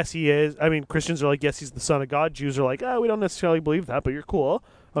like, yes, he is. I mean, Christians are like, yes, he's the son of God. Jews are like, we don't necessarily believe that, but you're cool.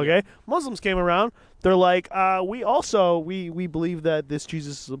 Okay. Muslims came around. They're like, we also we believe that this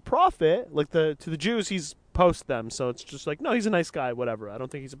Jesus is a prophet. Like to the Jews, he's post them. So it's just like, no, he's a nice guy. Whatever. I don't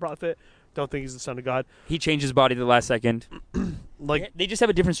think he's a prophet. Don't think he's the son of God. he changed his body the last second. Like They just have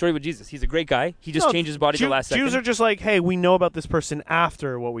a different story with Jesus. He's a great guy. He just changed his body the last second. Jews are just like, hey, we know about this person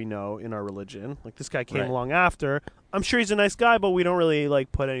after what we know in our religion. Like this guy came Right. along after. I'm sure he's a nice guy, but we don't really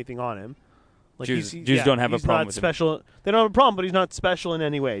like put anything on him. Like Jews he's, don't have a he's problem not with him. special. They don't have a problem, but he's not special in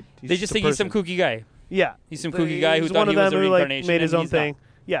any way. They just think he's some kooky guy. Yeah, He's some kooky guy who He's thought one he of was them a who like reincarnation made his and own he's not. thing.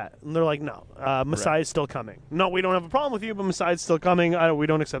 Yeah, and they're like, no, Messiah's still coming. No, we don't have a problem with you, but Messiah's still coming. We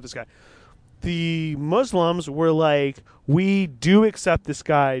don't accept this guy. The Muslims were like, we do accept this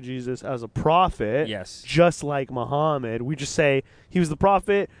guy, Jesus, as a prophet. Yes. Just like Muhammad. We just say he was the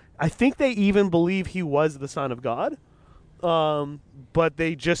prophet. I think they even believe he was the son of God. But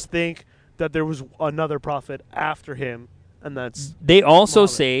they just think that there was another prophet after him, and that's They also Muhammad.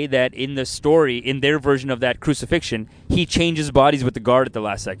 say that in the story, in their version of that crucifixion, he changes bodies with the guard at the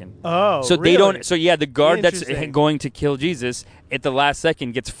last second. oh. So they really? don't. So yeah, the guard that's Interesting. going to kill Jesus at the last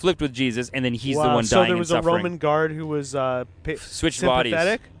second gets flipped with Jesus, and then he's the Wow, one so dying there and was a suffering. Roman guard who was Switched bodies.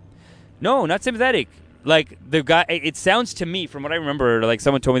 sympathetic? No, not sympathetic. Like the guy, it sounds to me, from what I remember, like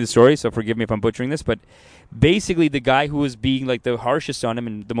someone told me the story. So forgive me if I'm butchering this, but basically the guy who was being like the harshest on him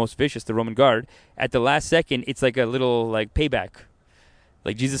and the most vicious, the Roman guard, at the last second, it's like a little like payback.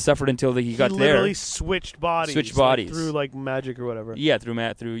 Like Jesus suffered until he got he there. literally switched bodies. Switched like, bodies. through like magic or whatever. Yeah,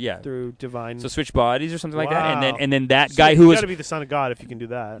 through Divine. So switch bodies or something like that, Wow. and then that So guy you who was got to be the son of God if you can do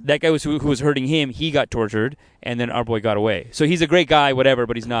that. that guy who was hurting him, he got tortured, and then our boy got away. So he's a great guy, whatever,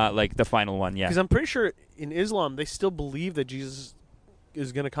 but he's not like the final one. Yeah, Because I'm pretty sure in Islam they still believe that Jesus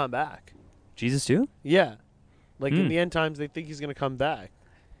is going to come back. Jesus too. Yeah. Like in Hmm. the end times, they think he's going to come back.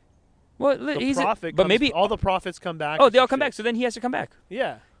 Well, The he's prophet but comes- maybe all the prophets come back. oh or they all some come back. shit. So then he has to come back.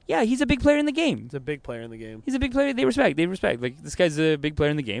 Yeah. Yeah, he's a big player in the game. He's a big player in the game. He's a big player. They respect. Like this guy's a big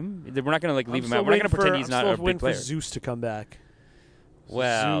player in the game. We're not gonna like leave him out. We're not gonna pretend he's not a big player. for Zeus to come back.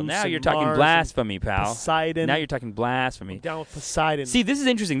 Well, Zeus now and you're talking Mars blasphemy, pal. Poseidon. Now you're talking blasphemy. down with Poseidon. See, this is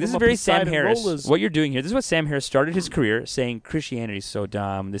interesting. This Where is my very Sam Poseidon Harris. rollers? What you're doing here. This is what Sam Harris started his career saying Christianity's so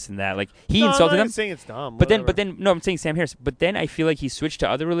dumb, this and that. Like he no, insulted I'm not them. saying it's dumb. But whatever. then, no, I'm saying Sam Harris. But then I feel like he switched to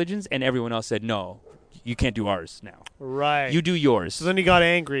other religions, and everyone else said, no, you can't do ours now. right. You do yours. So then he got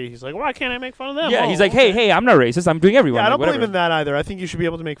angry. He's like, "Why can't I make fun of them?" Yeah, Oh, he's like, okay. hey, I'm not racist. I'm doing everyone. Yeah, I like, don't whatever. believe in that either. I think you should be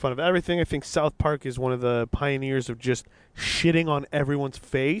able to make fun of everything. I think South Park is one of the pioneers of just shitting on everyone's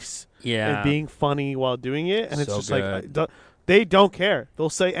face Yeah. and being funny while doing it. And it's So just good. like they don't care.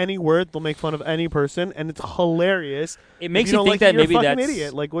 They'll say any word. They'll make fun of any person, and it's hilarious. It makes If you don't think like that it, you're maybe a fucking that's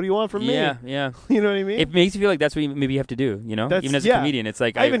idiot. Like, what do you want from yeah, me? yeah. You know what I mean? It makes you feel like that's what maybe you have to do. You know, That's- even as a yeah. comedian, it's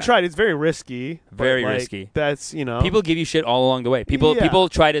like I even tried. It's very risky. but, Very like, risky. That's People give you shit all along the way. People Yeah. people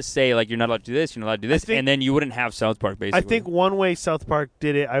try to say like you're not allowed to do this, you're not allowed to do this, think- and then you wouldn't have South Park basically. I think one way South Park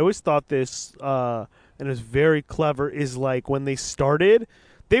did it, I always thought this, and it was very clever, is like when they started,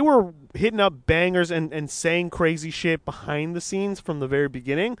 they were hitting up bangers and saying crazy shit behind the scenes from the very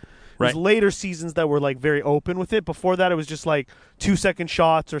beginning. There's Right. later seasons that were like very open with it. Before that, it was just like 2-second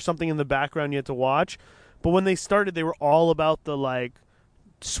shots or something in the background you had to watch. But when they started, they were all about the like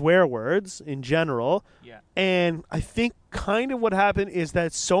swear words in general. Yeah. And I think kind of what happened is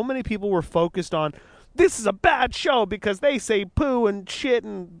that so many people were focused on this is a bad show because they say poo and shit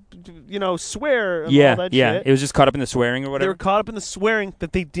and swear and all yeah, that yeah. shit. It was just caught up in the swearing or They whatever. were caught up in the swearing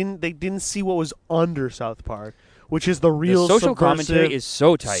that they didn't see what was under South Park, which is the The real social subversive commentary is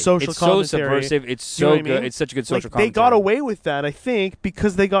so tight. social It's so commentary. subversive. It's You know so what I good. mean? It's such a good social like they commentary. got away with that, I think,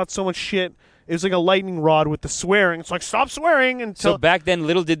 because they got so much shit. It was like a lightning rod with the swearing. It's like stop swearing until So back then,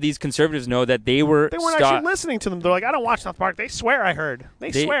 little did these conservatives know that they weren't actually listening to them. They're like, I don't watch South Park. They swear. I heard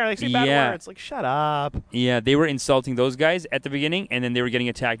they swear. They say bad yeah. words. Like shut up. Yeah, they were insulting those guys at the beginning, and then they were getting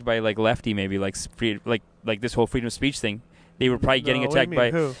attacked by like lefty, maybe like like this whole freedom of speech thing. They were probably getting No, what do you attacked mean?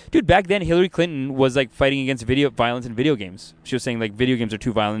 by Who? dude. Back then, Hillary Clinton was like fighting against violence in video games. She was saying like video games are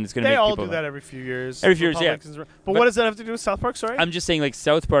too violent. It's going to They make all people do that every few years. Every few years, yeah. Republicans- But what does that have to do with South Park? Sorry. I'm just saying like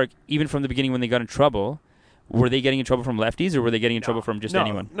South Park, even from the beginning when they got in trouble, were they getting in trouble from lefties or were they getting in trouble from just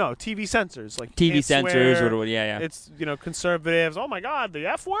anyone? No, TV censors. Like TV can't censors swear. or yeah. It's, conservatives. Oh, my God, the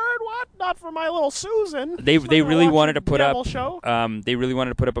F word? What? Not for my little Susan. They really wanted to put up show? they really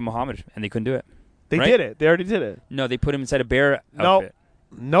wanted to put up a Muhammad and they couldn't do it. They right? did it. They already did it. No, they put him inside a bear outfit.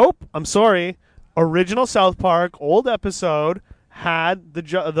 Nope. I'm sorry. Original South Park, old episode, had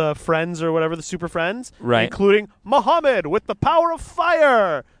the friends or whatever, the super friends, right, including Muhammad with the power of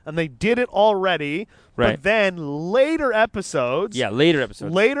fire. And they did it already. Right. But then later episodes,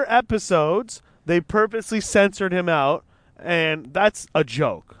 they purposely censored him out. And that's a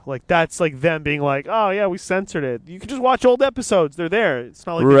joke. Like, that's like them being like, oh, yeah, we censored it. You can just watch old episodes. They're there. It's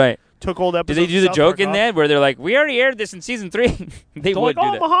not like right. Took old episodes. Did they do the joke in that where they're like, we already aired this in season 3? They would like,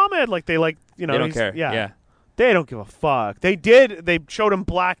 do that. Muhammad. Like, they They don't care. Yeah. They don't give a fuck. They did. They showed him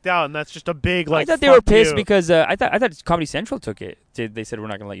blacked out, and that's just a big, like, I thought they were pissed because I thought Comedy Central took it. They said, we're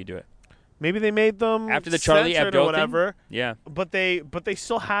not going to let you do it. Maybe they made them after the Charlie censored Hebdo or whatever. Thing? Yeah. But they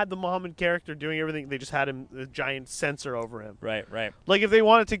still had the Muhammad character doing everything. They just had him, a giant censor over him. Right. Like, if they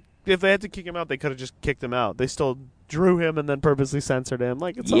had to kick him out, they could have just kicked him out. They still drew him and then purposely censored him.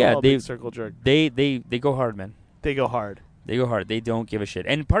 Like, it's all a big circle jerk. They go hard, man. They go hard. They go hard. They don't give a shit.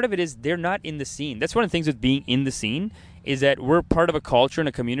 And part of it is they're not in the scene. That's one of the things with being in the scene is that we're part of a culture and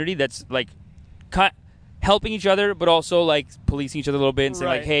a community that's like helping each other, but also like policing each other a little bit and saying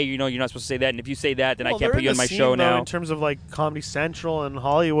like, hey, you're not supposed to say that, and if you say that, then I can't put you on my show now. In terms of like Comedy Central and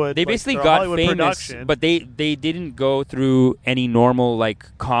Hollywood, they basically got famous, but they didn't go through any normal like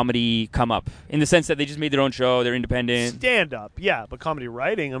comedy come up in the sense that they just made their own show. They're independent. Stand up, yeah, but comedy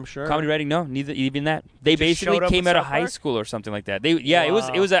writing, I'm sure. Comedy writing, no, neither even that. They basically came out of high school or something like that. It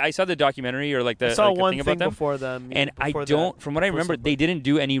was. I saw the documentary or like the I saw like one thing about them before them, and from what I remember, they didn't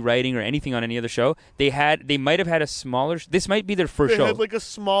do any writing or anything on any other show. They might have had a smaller. This might be their first show. They had like a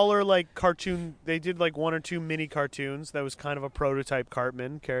smaller like cartoon. They did like 1 or 2 mini cartoons. That was kind of a prototype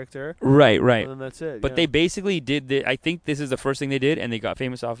Cartman character. Right. And then that's it. But they basically did. I think this is the first thing they did, and they got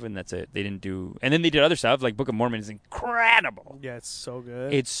famous off of it. And that's it. They didn't do. And then they did other stuff like Book of Mormon is incredible. Yeah, it's so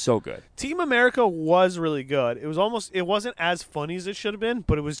good. It's so good. Team America was really good. It wasn't as funny as it should have been,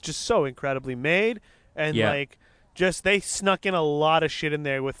 but it was just so incredibly made, and like just they snuck in a lot of shit in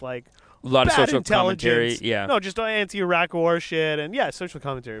there with like. A lot of social commentary, yeah. No, just anti-Iraq war shit, and social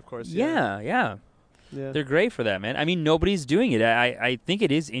commentary, of course. Yeah. They're great for that, man. I mean, nobody's doing it. I think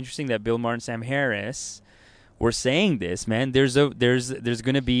it is interesting that Bill Maher and Sam Harris were saying this, man. There's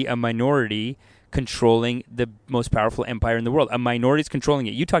going to be a minority controlling the most powerful empire in the world. A minority is controlling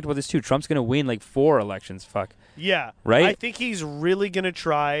it. You talked about this too. Trump's going to win like 4 elections. Fuck. Yeah. Right? I think he's really going to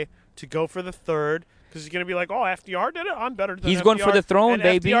try to go for the 3rd. Because he's going to be like, oh, FDR did it? I'm better than FDR. He's going for the throne, and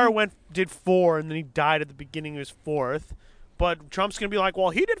baby. FDR did 4, and then he died at the beginning of his 4th. But Trump's going to be like, well,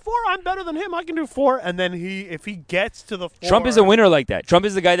 he did 4. I'm better than him. I can do 4. And then if he gets to the 4. Trump is a winner like that. Trump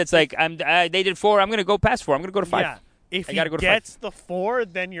is the guy that's like, they did 4. I'm going to go past 4. I'm going to go to 5. Yeah. If he gets the 4,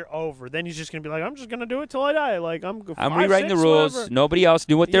 then you're over. Then he's just going to be like, I'm just going to do it till I die. Like I'm rewriting the rules. Whatever. Nobody else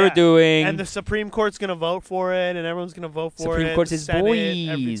knew what they were doing. And the Supreme Court's going to vote for it, and everyone's going to vote for it. Supreme Court's his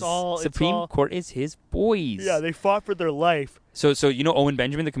boys. Supreme Court is his boys. Yeah, they fought for their life. So you know Owen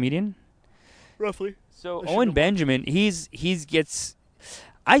Benjamin, the comedian? Roughly. So Owen Benjamin, I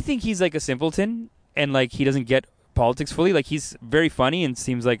think he's like a simpleton, and like he doesn't get politics fully. Like he's very funny and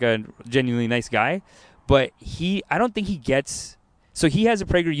seems like a genuinely nice guy. But I don't think he gets. So he has a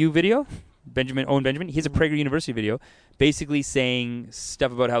PragerU video, Owen Benjamin. He has a Prager University video, basically saying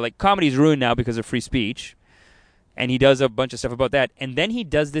stuff about how like comedy is ruined now because of free speech, and he does a bunch of stuff about that. And then he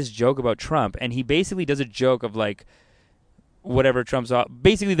does this joke about Trump, and he basically does a joke of like whatever Trump's.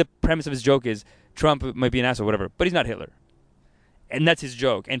 Basically, the premise of his joke is Trump might be an asshole, whatever, but he's not Hitler, and that's his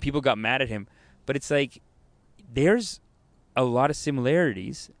joke. And people got mad at him, but it's like there's a lot of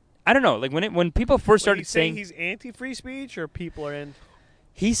similarities. I don't know. Like when people first started saying he's anti-free speech, or people are in.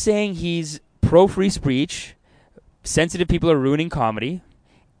 He's saying he's pro-free speech. Sensitive people are ruining comedy.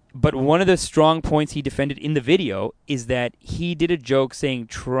 But one of the strong points he defended in the video is that he did a joke saying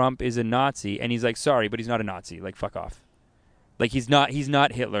Trump is a Nazi, and he's like, sorry, but he's not a Nazi. Like, fuck off. Like he's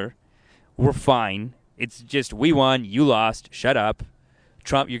not Hitler. We're fine. It's just we won, you lost. Shut up,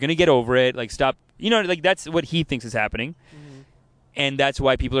 Trump. You're gonna get over it. Like stop. Like that's what he thinks is happening. And that's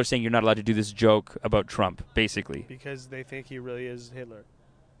why people are saying you're not allowed to do this joke about Trump, basically. Because they think he really is Hitler.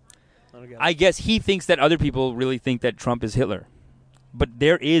 I guess he thinks that other people really think that Trump is Hitler. But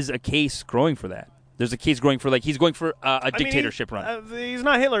there is a case growing for that. There's a case growing for, he's going for a dictatorship run. He's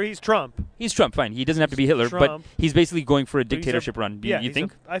not Hitler, he's Trump. He's Trump, fine. He doesn't have to be Hitler, but he's basically going for a dictatorship run. You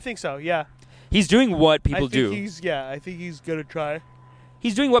think? I think so, yeah. He's doing what people do. I think he's going to try.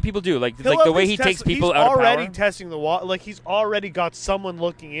 He's doing what people do, like the way he takes people out of power. He's already testing the wall. Like, he's already got someone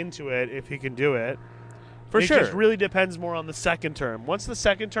looking into it if he can do it. For sure. It just really depends more on the second term. Once the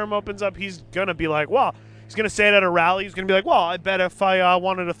second term opens up, he's going to be like, well, he's going to say it at a rally. He's going to be like, well, I bet if I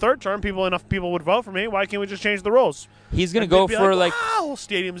wanted a third term, enough people would vote for me. Why can't we just change the rules? He's going to go for like, wow, whole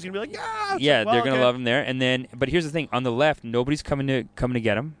stadium's going to be like, yeah. Yeah, they're going to love him there. And then, but here's the thing: on the left, nobody's coming to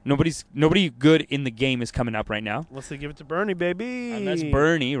get him. Nobody good in the game is coming up right now. Unless they give it to Bernie, baby. Unless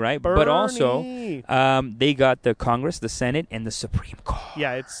Bernie, right? Bernie. But also, they got the Congress, the Senate, and the Supreme Court.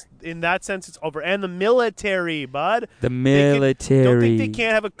 Yeah, it's in that sense, it's over. And the military, bud. The military. Don't think they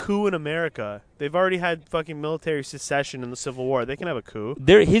can't have a coup in America. They've already had fucking military secession in the Civil War. They can have a coup.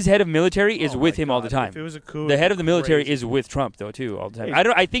 His head of military is with him all the time. If it was a coup, the head of the military crazy. Is with Trump though too all the time.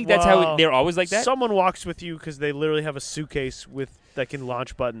 Hey, I think that's how they're always like that. Someone walks with you because they literally have a suitcase that can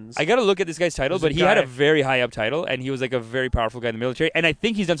launch buttons. I got to look at this guy's title, but he had a very high up title, and he was like a very powerful guy in the military. And I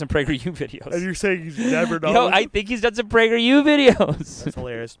think he's done some PragerU videos. And you're saying he's never done? I think he's done some PragerU videos. That's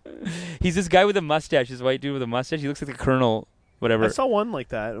hilarious. He's this guy with a mustache. This white dude with a mustache. He looks like a colonel, whatever. I saw one like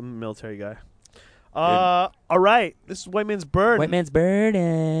that. A military guy. All right. This is White Man's Burden. White Man's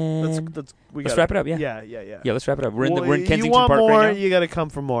Burden. Let's wrap it up. Yeah. Yeah. Let's wrap it up. We're in Kensington you want Park more, right now. You got to come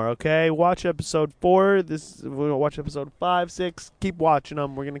for more. Okay. Watch episode 4. We'll watch episode 5, 6. Keep watching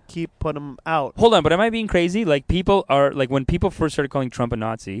them. We're gonna keep putting them out. Hold on, but am I being crazy? Like people are like when people first started calling Trump a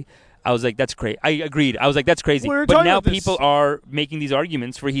Nazi. I was like, that's crazy. I agreed. I was like, that's crazy. But now people are making these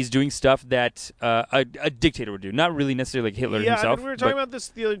arguments where he's doing stuff that a dictator would do. Not really necessarily like Hitler himself. Yeah, we were talking about this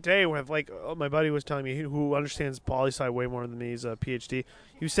the other day with my buddy was telling me who understands poli-sci way more than me. He's a PhD.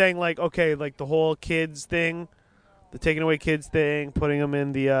 He was saying like, okay, like the whole kids thing, the taking away kids thing, putting them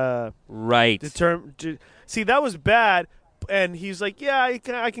in the right. See, that was bad. And he's like, yeah, I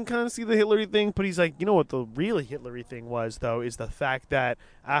can kind of see the Hitlery thing. But he's like, you know what the really Hitlery thing was, though, is the fact that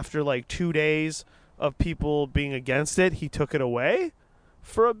after like 2 days of people being against it, he took it away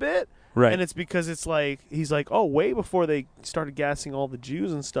for a bit. Right. And it's because it's like, he's like, oh, way before they started gassing all the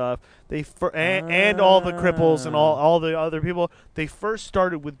Jews and stuff, and all the cripples and all the other people, they first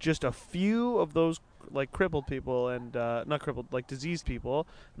started with just a few of those like crippled people and not crippled, like diseased people,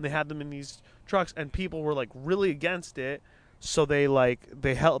 and they had them in these trucks, and people were like really against it, so they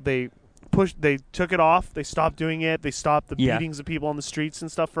took it off, they stopped doing it, they stopped the beatings of people on the streets and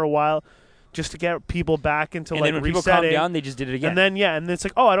stuff for a while, just to get people back into and like then when resetting. People calmed down, they just did it again. And then it's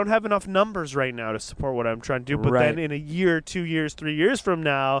like, oh, I don't have enough numbers right now to support what I'm trying to do. But then in a year, 2 years, 3 years from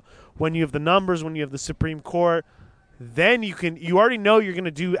now, when you have the numbers, when you have the Supreme Court, then you already know you're going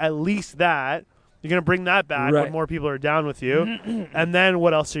to do at least that. You're going to bring that back when more people are down with you. And then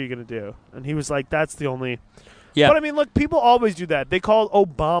what else are you going to do? And he was like, that's the only... Yeah. But, I mean, look, people always do that. They called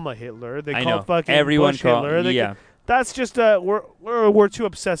Obama Hitler. They called fucking Bush Hitler. That's just... we're too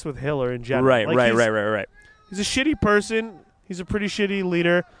obsessed with Hitler in general. Right. He's a shitty person. He's a pretty shitty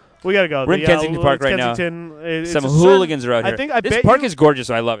leader. We got to go. We're in Kensington Park right now. Some hooligans are out here. This park is gorgeous,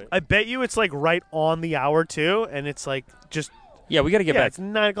 so I love it. I bet you it's like right on the hour, too, and it's like just... Yeah, we got to get back. It's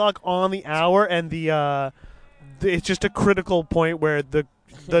 9 o'clock on the hour, and it's just a critical point where the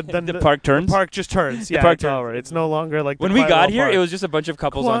park turns. The park just turns. Yeah, it's over. It's no longer like when we got here. It was just a bunch of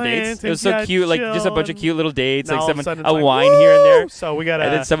couples on dates. It was so cute, like just a bunch of cute little dates, like a wine here and there. So we got.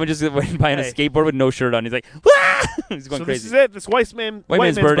 And then someone just went by on a skateboard with no shirt on. He's like, "Wah!" He's going crazy. This is it. This White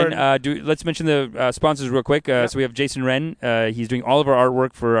Man's Burden. Let's mention the sponsors real quick. So we have Jason Wren. He's doing all of our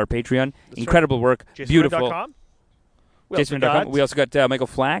artwork for our Patreon. Incredible work. Beautiful. JasonWren.com. We also got Michael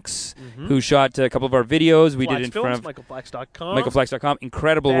Flax, who shot a couple of our videos. We did in front of MichaelFlax.com. MichaelFlax.com.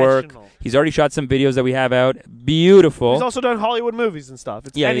 Incredible work. He's already shot some videos that we have out. Beautiful. He's also done Hollywood movies and stuff.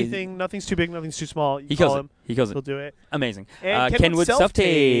 It's anything. Nothing's too big. Nothing's too small. He kills it. He'll do it. Amazing. And Kenwood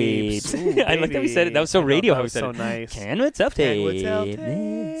Self-Tapes. I like that we said it. That was so radio how we said it. Nice. Kenwood Self-Tapes.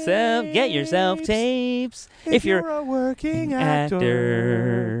 Get your self-tapes. If you're a working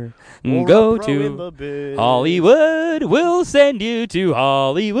actor. Go to Hollywood. We'll send you to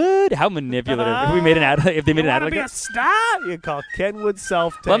Hollywood. How manipulative. If we made an ad, if they made an ad like that. You want to be a star? You call Kenwood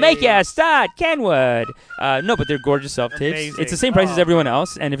Self-Tapes. We'll make you a star, Kenwood. No, but they're gorgeous self-tapes. It's the same price as everyone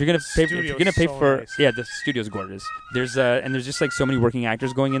else. And if you're gonna pay for nice. Yeah, the studio's gorgeous. There's just like so many working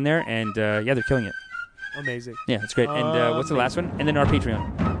actors going in there, and they're killing it. Amazing. Yeah, it's great. And what's the last one? And then our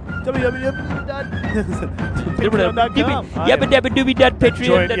Patreon. www.patreon.com.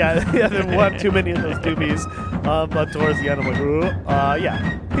 Yabba-dabba-doobie-dot-Patreon. Yeah, there weren't too many of those doobies. But towards the end, I'm like,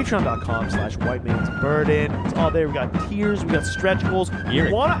 Patreon.com/White Man's Burden. It's all there. We got tiers. We got stretch goals. We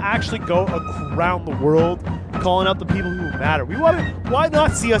want to actually go around the world calling out the people who matter. Why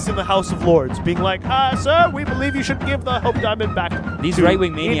not see us in the House of Lords being like, sir, we believe you should give the Hope Diamond back. These to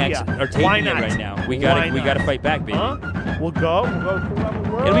right-wing maniacs India. are taking Why it not? right now. We Why got to not? fight back, baby. Huh? We'll go around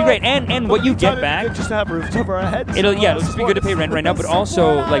the world. It'll be great. And what you get It'd be back, good just to have roofs over our heads. it'll just be good to pay rent right now, but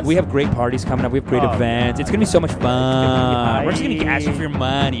also like we have great parties coming up. We have great events. It's gonna be so much fun. We're just gonna ask you for your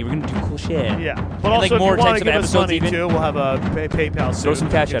money. We're gonna do cool shit. Yeah, but And, also like, if more you want types to of give us episodes money even. too, we'll have a PayPal. Throw some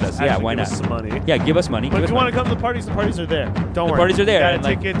cash at us. Yeah, why give not? us some money. Yeah, give us money. But Give if us you money. want to come to the parties are there. Don't worry. parties are there, You got and, a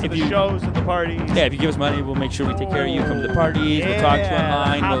like, ticket to if the you- shows and the parties. Yeah, if you give us money, we'll make sure we take care of you. Come to the parties. We'll talk to you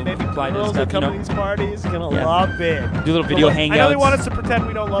online. Hot We'll baby apply to girls stuff. that You come to know, these parties gonna Yeah. love it. do little video I know they want hangouts. us to pretend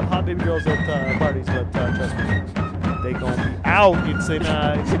we don't love hot baby girls at parties, but trust me, they gonna be out.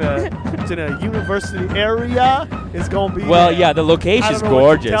 It's in a university area. It's gonna be. Well, yeah, the location's I don't know what to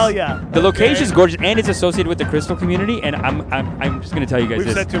gorgeous. tell ya, The location's okay? gorgeous, and it's associated with the crystal community. And I'm just gonna tell you guys We've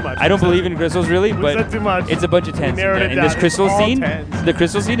this. said too much. I don't We've said believe too in crystals really, We've but said too much. it's a bunch of We tens. narrowed it And this down. crystal It's all scene, tens. the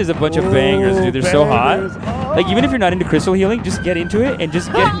crystal scene is a bunch of Ooh, bangers, dude. They're so bangers. hot. Like even if you're not into crystal healing, just get into it and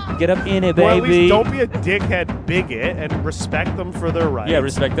just get up in it, Well, at baby. least don't be a dickhead bigot and respect them for their rights. Yeah,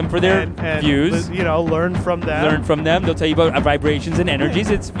 respect them for their and views. Learn from them. Learn from them. They'll tell you about vibrations and energies.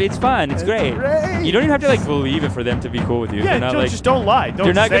 It's fun. It's great. great. You don't even have to like believe it for them to be cool with you. Yeah, they're not like just don't lie. Don't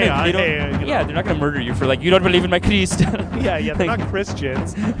they're not say, gonna. They don't, hey, yeah, they're not gonna murder you for like you don't believe in my Christ. yeah, they're Like- not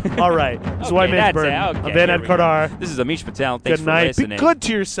Christians. All right, this is Okay, White Man's that's Burden. it. I'm Okay, Van here Ed we go. Cardar. This is Amish Patel. Thanks Good for night. listening. Be good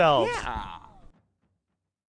to yourselves. Yeah.